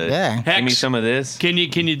with the. Yeah. Give me Hex. some of this. Can you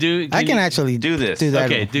do? I can you- actually do this. Do that.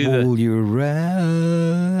 Okay, do the- Would you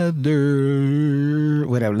rather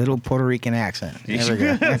with a little Puerto Rican accent? There we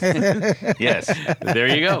go. Yes. There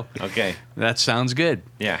you go. Okay. That sounds good.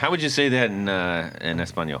 Yeah. How would you say that in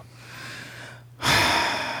Espanol?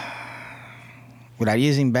 Without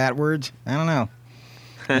using bad words, I don't know.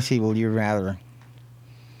 Let's see. Would you rather?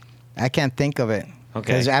 I can't think of it.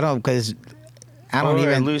 Okay. Because I don't Or a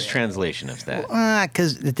even loose translation of that.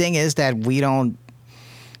 Because the thing is that we don't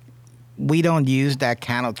use that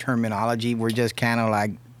kind of terminology. We're just kind of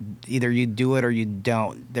like, either you do it or you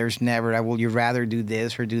don't. There's never a, well, you rather do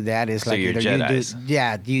this or do that. It's So like you're either Jedis.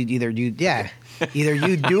 either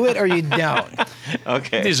you do it or you don't.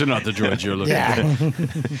 Okay. These are not the droids you're looking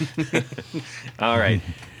for. Yeah. All right.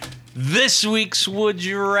 This week's Would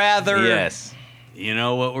You Rather. Yes. You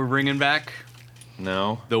know what we're bringing back?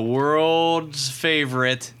 No. The world's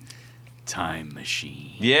favorite time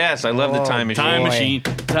machine. Yes, I love the Oh, time machine. Time Boy. machine.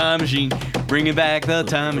 Time machine. Bringing back the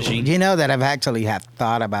time machine. You know that I've actually have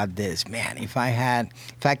thought about this, man. If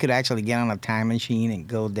I could actually get on a time machine and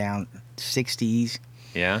go down 60s,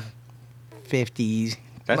 Yeah. 50s.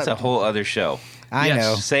 That's a whole other show. I Yes.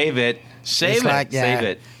 know. Save it. Save It's it. like- yeah. Save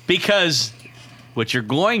it. Because what you're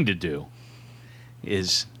going to do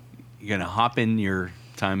is you're going to hop in your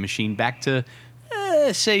time machine back to,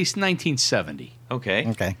 say, 1970. Okay.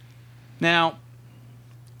 Okay. Now,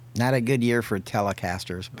 Not a good year for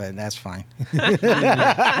Telecasters, but that's fine.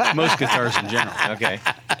 Most guitars in general. Okay.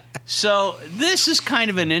 So this is kind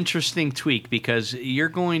of an interesting tweak because you're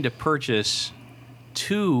going to purchase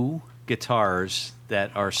 2 guitars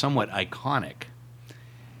that are somewhat iconic.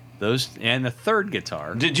 Those and the third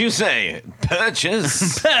guitar. Did you say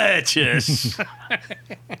purchase? Purchase.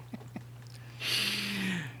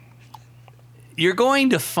 You're going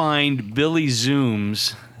to find Billy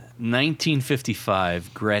Zoom's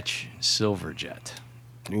 1955 Gretsch Silverjet.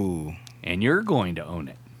 Ooh. And you're going to own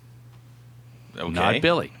it. Okay. Not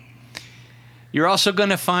Billy. You're also going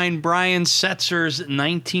to find Brian Setzer's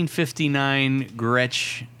 1959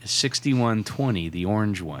 Gretsch 6120, the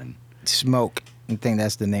orange one. Smoke. I think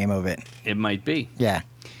that's the name of it. It might be. Yeah.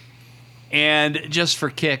 And just for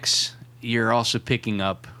kicks, you're also picking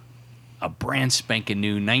up a brand spanking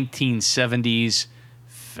new 1970s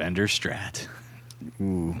Fender Strat.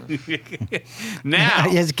 Ooh. Now,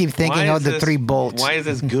 I just keep thinking of the 3 bolts. Why is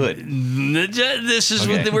this good? this is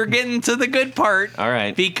Okay. what we're getting to the good part. All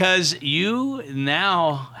right. Because you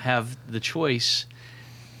now have the choice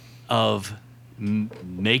of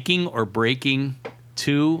making or breaking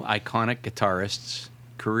 2 iconic guitarists'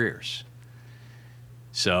 careers.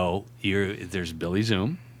 So there's Billy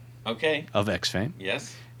Zoom Okay. of X fame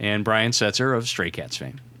Yes. and Brian Setzer of Stray Cats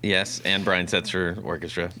fame. Yes, and Brian Setzer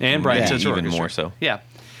Orchestra. And Brian Maybe Setzer even Orchestra. more so. Yeah.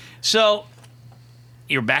 So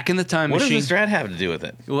you're back in the time What machine. does the Strat have to do with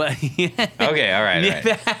it? Well, yeah. Okay, all right.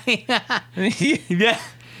 Yeah.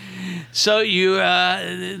 So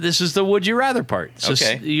this is the would you rather part. So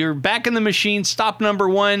Okay. you're back in the machine. Stop number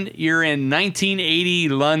 1. You're in 1980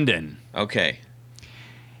 London. Okay.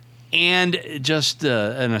 And just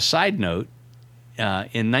an aside note,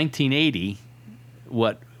 in 1980,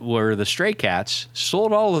 what were the Stray Cats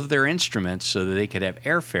sold all of their instruments so that they could have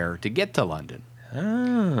airfare to get to London.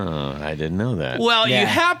 Oh, I didn't know that. Well, Yeah. you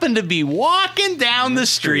happen to be walking down the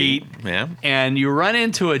street, Yeah. and you run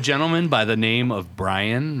into a gentleman by the name of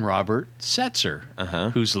Brian Robert Setzer, Uh-huh.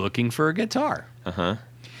 who's looking for a guitar. Uh-huh.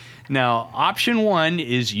 Now, option 1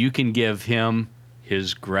 is you can give him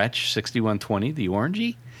his Gretsch 6120, the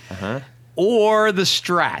orangey, Uh-huh. or the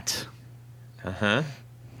Strat. Uh-huh.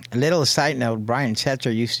 A little side note, Brian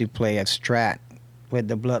Setzer used to play a Strat with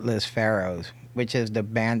the Bloodless Pharaohs, which is the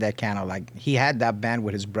band that kind of like, he had that band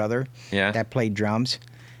with his brother Yeah. that played drums.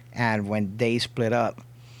 And when they split up,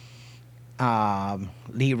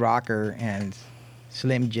 Lee Rocker and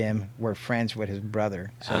Slim Jim were friends with his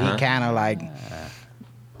brother. So he kind of like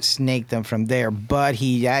snaked them from there. But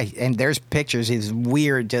and there's pictures. It's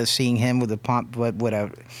weird just seeing him with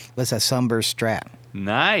a sunburst Strat.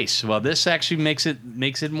 Nice. Well, this actually makes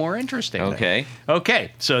it more interesting. Okay.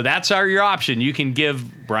 Okay, so that's your option. You can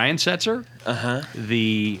give Brian Setzer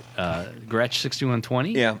the Gretsch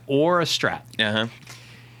 6120 Yeah. or a Strat. Uh-huh.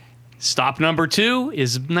 Stop number 2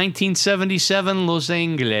 is 1977 Los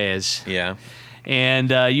Angeles. Yeah.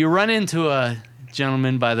 And you run into a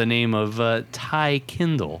gentleman by the name of Ty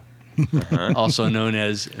Kindle, also known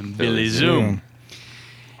as Billy Zoom.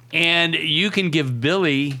 And you can give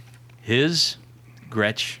Billy his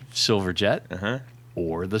Gretsch Silverjet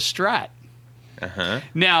or the Strat.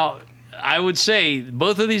 Now, I would say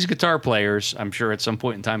both of these guitar players, I'm sure at some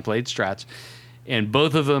point in time played Strats, and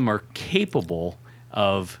both of them are capable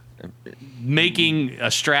of making a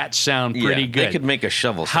Strat sound pretty good. They could make a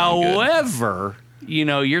shovel sound good. However,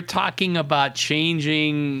 you're talking about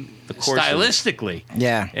changing courses. stylistically.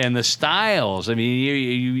 Yeah. And the styles. I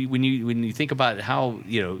mean, when you think about how,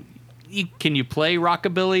 can you play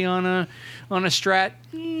rockabilly on a Strat?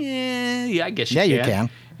 Yeah, I guess you can. Yeah,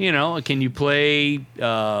 you can. Can you play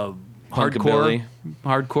Punkabilly.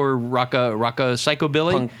 hardcore rocka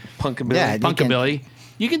psychobilly? Punkabilly. Yeah. Punkabilly.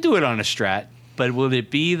 You can do it on a Strat, but will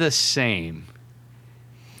it be the same?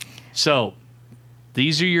 So,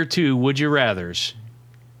 these are your 2 would you rathers.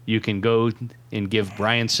 You can go and give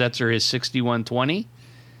Brian Setzer his 6120,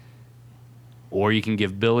 or you can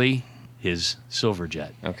give Billy his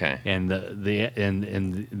Silverjet. Okay. And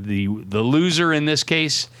the loser in this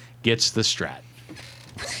case gets the Strat.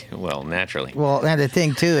 Well, naturally. Well, and the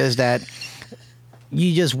thing too is that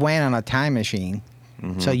you just went on a time machine,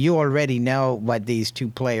 so you already know what these 2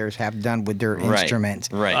 players have done with their instruments.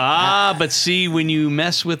 Right. But see, when you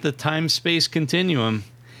mess with the time-space continuum,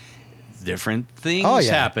 different things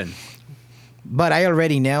happen. But I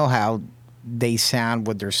already know how they sound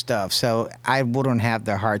with their stuff, so I wouldn't have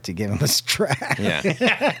the heart to give them a Strat.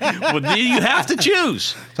 Yeah. Well, you have to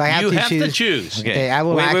choose. So I have you to have choose. to choose. Okay. Okay, I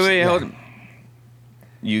will wait, actually- hold on.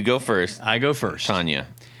 You go first, I go first. Tanya.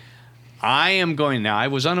 I am going now. I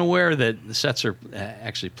was unaware that the Setzer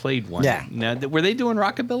actually played one. Yeah. Now, were they doing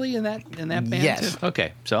rockabilly in that band? Yes. Too?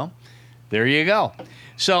 Okay. So there you go.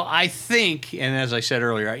 So I think, and as I said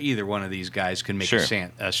earlier, either one of these guys can make Sure.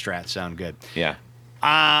 a Strat sound good. Yeah.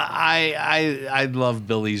 I love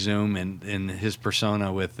Billy Zoom and his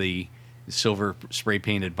persona with the silver spray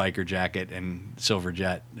painted biker jacket and silver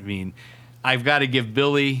jet. I mean, I've got to give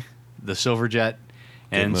Billy the silver jet.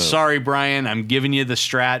 And move. sorry, Brian, I'm giving you the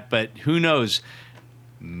Strat, but who knows?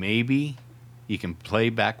 Maybe you can play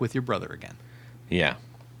back with your brother again. Yeah.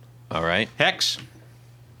 All right. Hex.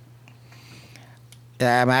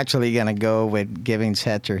 I'm actually going to go with giving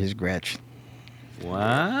Setzer his Gretsch.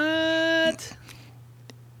 What?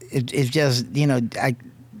 It's just,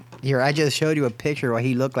 I just showed you a picture where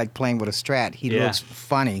he looked like playing with a Strat. He Yeah. looks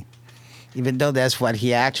funny, even though that's what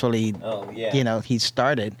he actually, he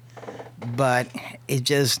started. But it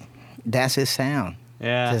just, that's his sound.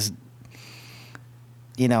 Yeah. Just,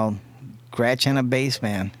 Gretsch and a bass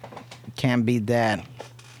man. Can't beat that.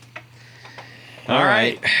 All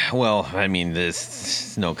right. Well, I mean,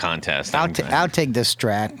 this is no contest. I'll take the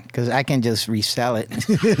Strat because I can just resell it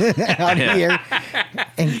out here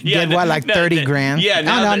and Yeah, get like 30 grand. yeah,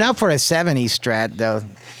 now no, that- not for a 70s Strat though.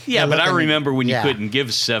 Yeah, but I remember when you Yeah. couldn't give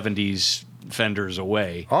 70s Fenders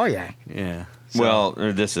away. Oh yeah. Yeah. Well,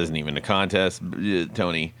 this isn't even a contest,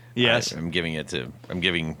 Tony. Yes. I'm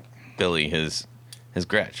giving Billy his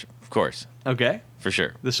Gretsch, of course, Okay. for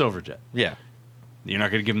sure. The Silver Jet. Yeah. You're not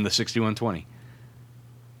going to give him the 6120.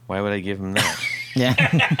 Why would I give him that? Yeah.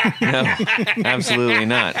 No, absolutely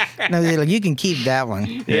not. No, they're like, you can keep that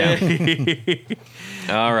one. Yeah.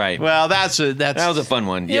 All right. Well, that was a fun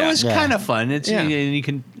one. It Yeah. was Yeah. kind of fun. It's Yeah. and you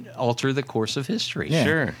can alter the course of history. Yeah.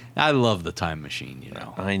 Sure. I love the time machine.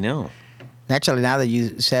 I know. Actually, now that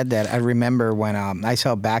you said that, I remember when I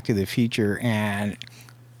saw Back to the Future and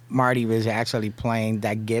Marty was actually playing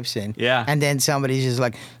that Gibson. Yeah. And then somebody's just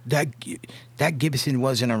like, that Gibson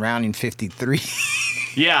wasn't around in '53.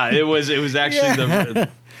 Yeah, it was actually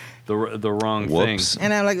the wrong Whoops. thing.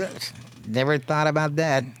 And I'm like, never thought about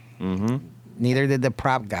that. Mm-hmm. Neither did the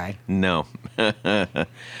prop guy. No.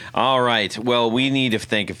 All right. Well, we need to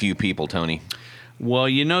thank a few people, Tony. Well,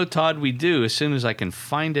 Todd, we do as soon as I can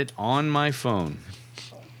find it on my phone.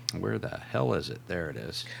 Where the hell is it? There it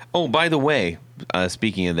is. Oh, by the way,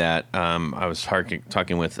 speaking of that, I was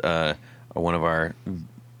talking with one of our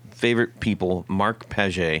favorite people, Mark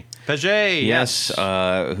Paget. Paget, Yes,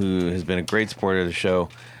 who has been a great supporter of the show.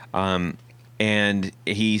 And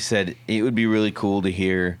he said it would be really cool to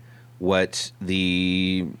hear what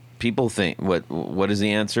the people think. What is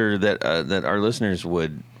the answer that our listeners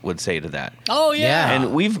would say to that? Oh, yeah.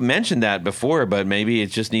 And we've mentioned that before, but maybe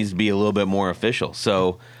it just needs to be a little bit more official.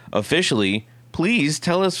 So officially, please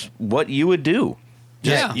tell us what you would do.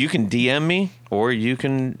 Yeah. You can DM me or you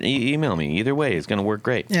can email me. Either way, it's going to work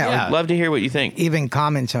great. Yeah. I'd love to hear what you think. Even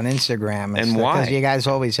comments on Instagram. And why? Because you guys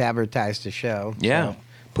always advertise the show. Yeah. So.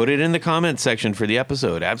 Put it in the comments section for the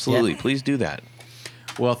episode. Absolutely. Yeah. Please do that.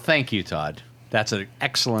 Well, thank you, Todd. That's an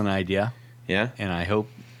excellent idea. Yeah. And I hope,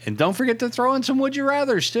 and don't forget to throw in some Would You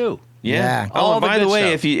Rathers, too. Yeah. Yeah. Oh, All and the by the good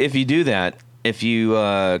way, stuff. if you do that, if you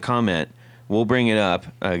comment, we'll bring it up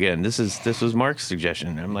again. This was Mark's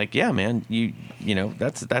suggestion. I'm like, yeah, man, you know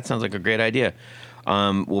that sounds like a great idea.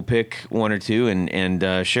 We'll pick one or two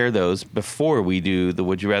and share those before we do the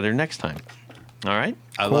Would You Rather next time. All right.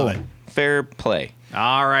 I love it. Fair play.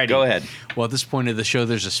 All righty. Go ahead. Well, at this point of the show,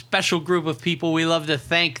 there's a special group of people we love to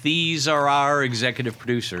thank. These are our executive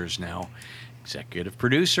producers now. Executive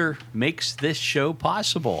producer makes this show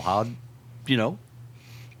possible. How do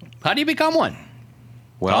you become one?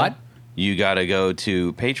 Well, Todd? you got to go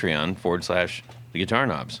to Patreon/The Guitar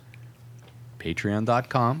Knobs.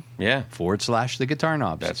 Patreon.com Yeah, /The Guitar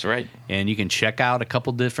Knobs. that's right. And you can check out a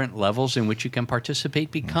couple different levels in which you can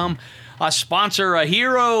participate, become a sponsor, a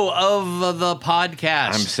hero of the podcast.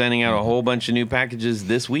 I'm sending out a whole bunch of new packages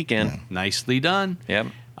this weekend. Nicely done. Yep.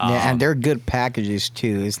 Yeah, and they're good packages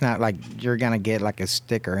too. It's not like you're gonna get like a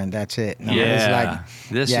sticker and that's it. No, Yeah. it's like,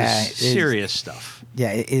 This yeah, is it's- serious stuff.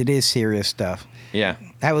 yeah, it is serious stuff. Yeah.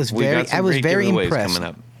 I was We got very, some I was great very giveaways impressed. coming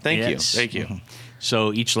up. Thank Yes. you. Thank you.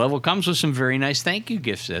 So each level comes with some very nice thank you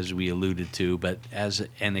gifts, as we alluded to. But as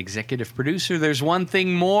an executive producer, there's one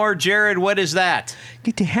thing more. Jared, what is that?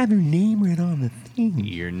 Get to have your name read on the thing.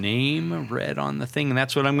 Your name read on the thing. And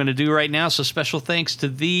that's what I'm going to do right now. So special thanks to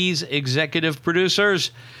these executive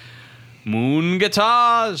producers. Moon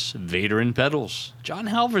Guitars, Vader and Pedals, John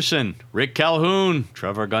Halverson, Rick Calhoun,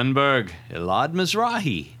 Trevor Gunberg, Elad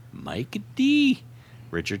Mizrahi, Mike D.,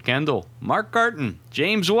 Richard Kendall, Mark Garton,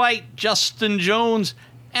 James White, Justin Jones,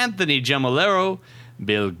 Anthony Gemolero,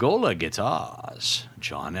 Bill Gola Guitars,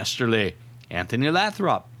 John Esterly, Anthony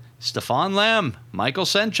Lathrop, Stefan Lamb, Michael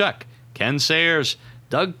Senchuk, Ken Sayers,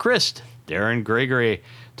 Doug Christ, Darren Gregory,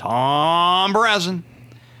 Tom Brazen,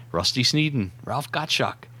 Rusty Sneeden, Ralph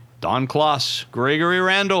Gottschalk, Don Kloss, Gregory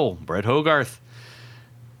Randall, Brett Hogarth.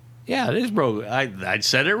 Yeah, it is, bro. I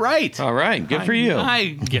said it right. All right, good for you. I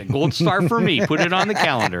get gold star for me. Put it on the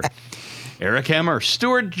calendar. Eric Hemmer,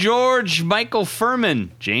 Stuart George, Michael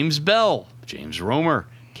Furman, James Bell, James Romer,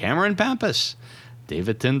 Cameron Pampas,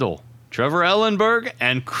 David Tyndall, Trevor Ellenberg,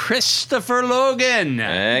 and Christopher Logan.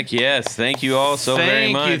 Heck yes. Thank you all so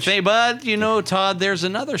very much. Thank you. But, you know, Todd, there's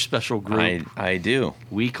another special group. I do.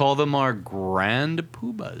 We call them our Grand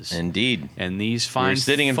Poohbahs. Indeed. And these fine We're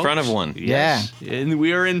sitting in front of one. Yes. Yeah. And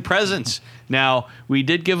we are in presence. Now, we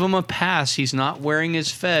did give him a pass. He's not wearing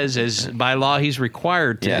his fez, as by law he's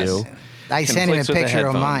required to do. I sent him a Conflicts with the picture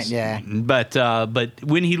of mine, headphones. yeah. But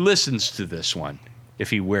when he listens to this one, if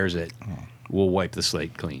he wears it, we'll wipe the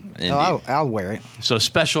slate clean. Indeed. Oh, I'll wear it. So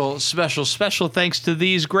special thanks to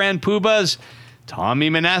these Grand Poohbahs: Tommy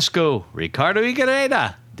Manasco, Ricardo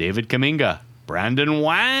Igareda, David Kaminga, Brandon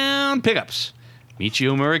Wound Pickups,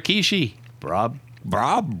 Michio Murakishi,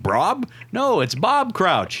 it's Bob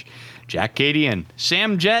Crouch, Jack Cadian,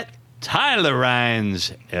 Sam Jett, Tyler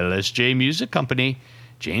Rhines, LSJ Music Company,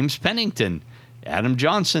 James Pennington, Adam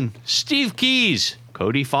Johnson, Steve Keys,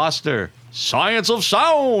 Cody Foster, Science of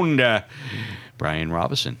Sound, Brian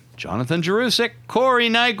Robinson, Jonathan Jerusik, Corey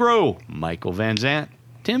Nigro, Michael Van Zant,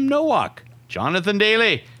 Tim Nowak, Jonathan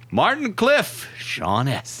Daly, Martin Cliff, Sean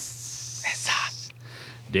S.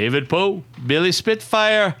 David Poe, Billy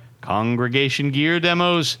Spitfire, Congregation Gear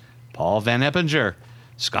Demos, Paul Van Eppinger,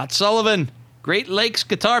 Scott Sullivan, Great Lakes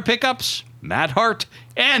Guitar Pickups, Matt Hart,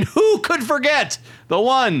 and who could forget the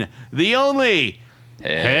one, the only,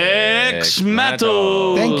 Hex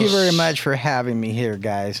Mattos. Thank you very much for having me here,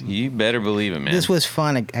 guys. You better believe it, man. This was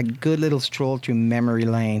fun. A good little stroll through memory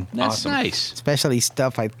lane. That's Awesome. nice. Especially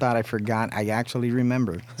stuff I thought I forgot. I actually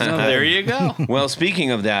remember. So there you go. Well, speaking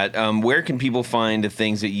of that, where can people find the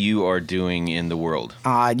things that you are doing in the world?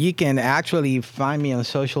 You can actually find me on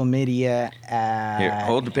social media. Here,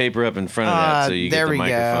 hold the paper up in front of that so you get there the we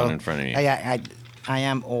microphone go. in front of you. I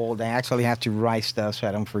am old. I actually have to write stuff so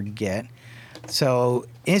I don't forget. So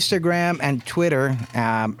Instagram and Twitter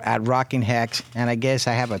at Rockin' Hex, and I guess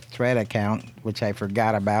I have a Thread account which I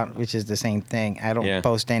forgot about, which is the same thing. I don't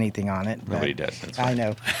post anything on it. Nobody does. That's I fine.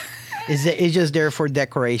 know. It's just there for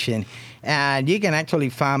decoration. And you can actually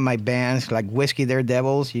find my bands like Whiskey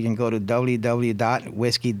Daredevils. You can go to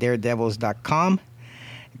www.whiskeydaredevils.com.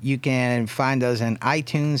 You can find us on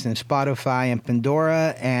iTunes and Spotify and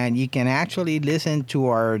Pandora, and you can actually listen to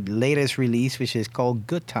our latest release, which is called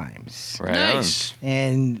Good Times. Right Nice.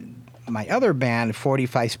 And my other band,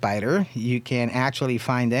 45 Spider, you can actually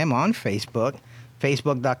find them on Facebook,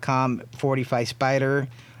 facebook.com 45 Spider.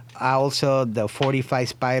 Also, the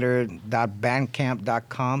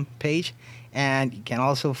 45spider.bandcamp.com page. And you can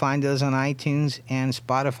also find us on iTunes and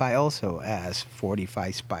Spotify also as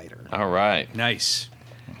 45 Spider. All right. Nice.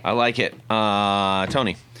 I like it.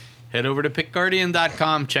 Tony. Head over to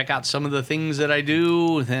pickguardian.com. Check out some of the things that I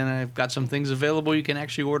do. Then I've got some things available you can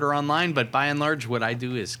actually order online. But by and large, what I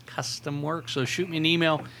do is custom work. So shoot me an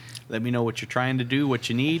email. Let me know what you're trying to do, what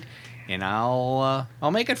you need, and I'll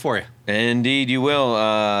make it for you. Indeed, you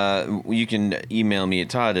will. You can email me at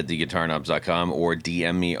todd@theguitarknobs.com or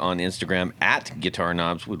DM me on Instagram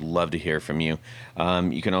 @guitarknobs. Would love to hear from you.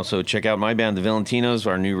 You can also check out my band, The Valentinos,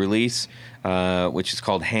 our new release, which is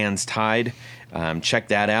called Hands Tied. Check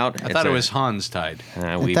that out. I thought it was Hans Tide.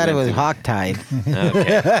 I thought it was Hogtied.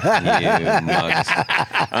 Okay, you mugs.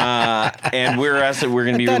 And we're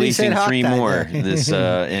going to be I thought he releasing said 3 Hogtied. more this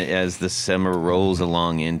as the summer rolls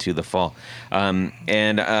along into the fall.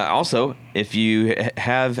 And also, if you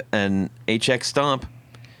have an HX Stomp,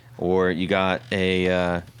 or you got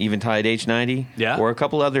a Eventide H90, or a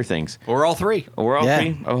couple other things, Or all three. or all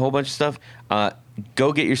three, a whole bunch of stuff.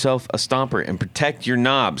 Go get yourself a stomper and protect your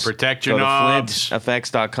knobs. Protect your Go knobs. to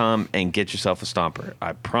flintfx.com and get yourself a stomper.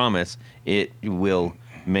 I promise it will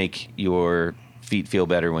make your feet feel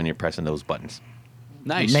better when you're pressing those buttons.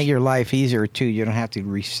 Nice. Make your life easier, too. You don't have to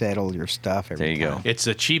resettle your stuff every There you time. go. It's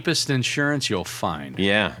the cheapest insurance you'll find.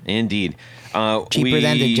 Yeah, indeed. Cheaper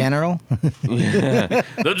than the General?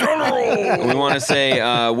 The General! We want to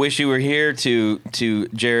say wish you were here to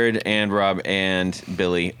Jared and Rob and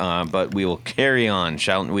Billy, but we will carry on,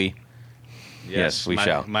 shall we? Yes, we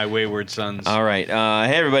shall. My wayward sons. All right.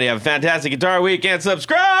 Hey, everybody, have a fantastic guitar week and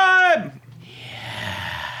subscribe!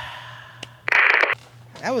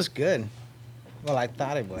 That was good. Well, I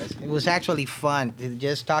thought it was. It was actually fun.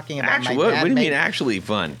 Just talking about Actually, my what dad do you mean made- actually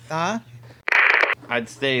fun? Huh? I'd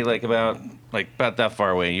stay like about that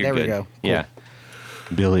far away. You're There we good. go. Cool. Yeah.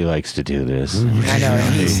 Billy likes to do this. I know.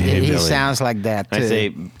 Hey, He Billy. sounds like that too. I say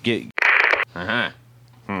get.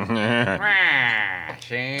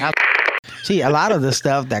 See, a lot of the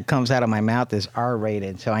stuff that comes out of my mouth is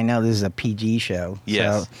R-rated, so I know this is a PG show.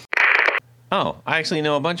 Yes. So, Oh, I actually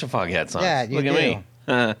know a bunch of Foghat songs. Yeah, you Look at do.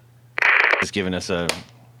 me. Just giving us a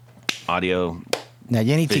audio. now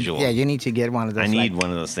you need Visual. to. Yeah, you need to get one of those. I need like- one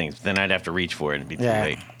of those things. Then I'd have to reach for it and be too Yeah.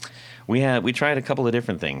 late. We tried a couple of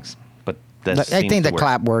different things, but that I seems think to the work.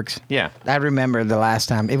 clap works. Yeah. I remember the last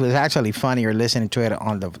time. It was actually funnier listening to it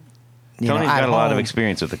on the. Tony's at got a lot of home.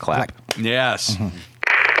 experience with the clap. Like- Yes.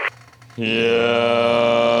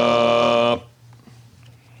 Yeah.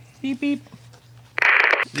 Beep beep.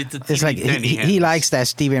 It's like he likes that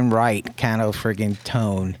Stephen Wright kind of freaking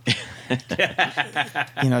tone.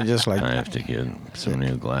 Just like I have to get some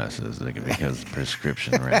new glasses because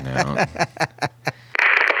prescription right now.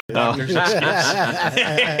 Oh.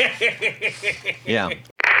 Yeah.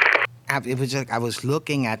 it was just I was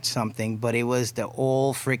looking at something, but it was the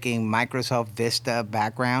old freaking Microsoft Vista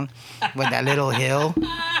background with that little hill,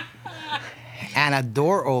 and a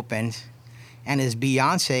door opens, and it's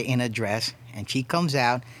Beyonce in a dress, and she comes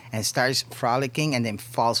out and starts frolicking, and then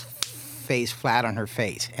falls face flat on her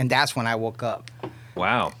face, and that's when I woke up,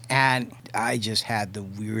 Wow. and I just had the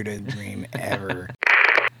weirdest dream ever.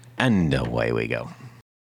 And away we go.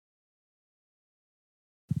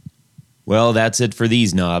 Well, that's it for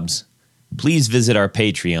these knobs. Please visit our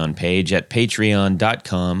Patreon page at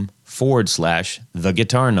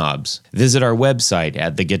patreon.com/theguitarknobs. Visit our website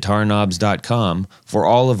at theguitarknobs.com for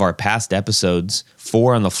all of our past episodes,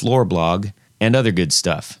 4 on the Floor blog, and other good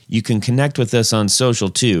stuff. You can connect with us on social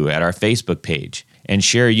too at our Facebook page and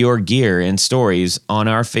share your gear and stories on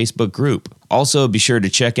our Facebook group. Also, be sure to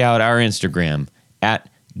check out our Instagram at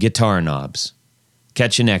Guitar Knobs.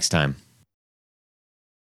 Catch you next time.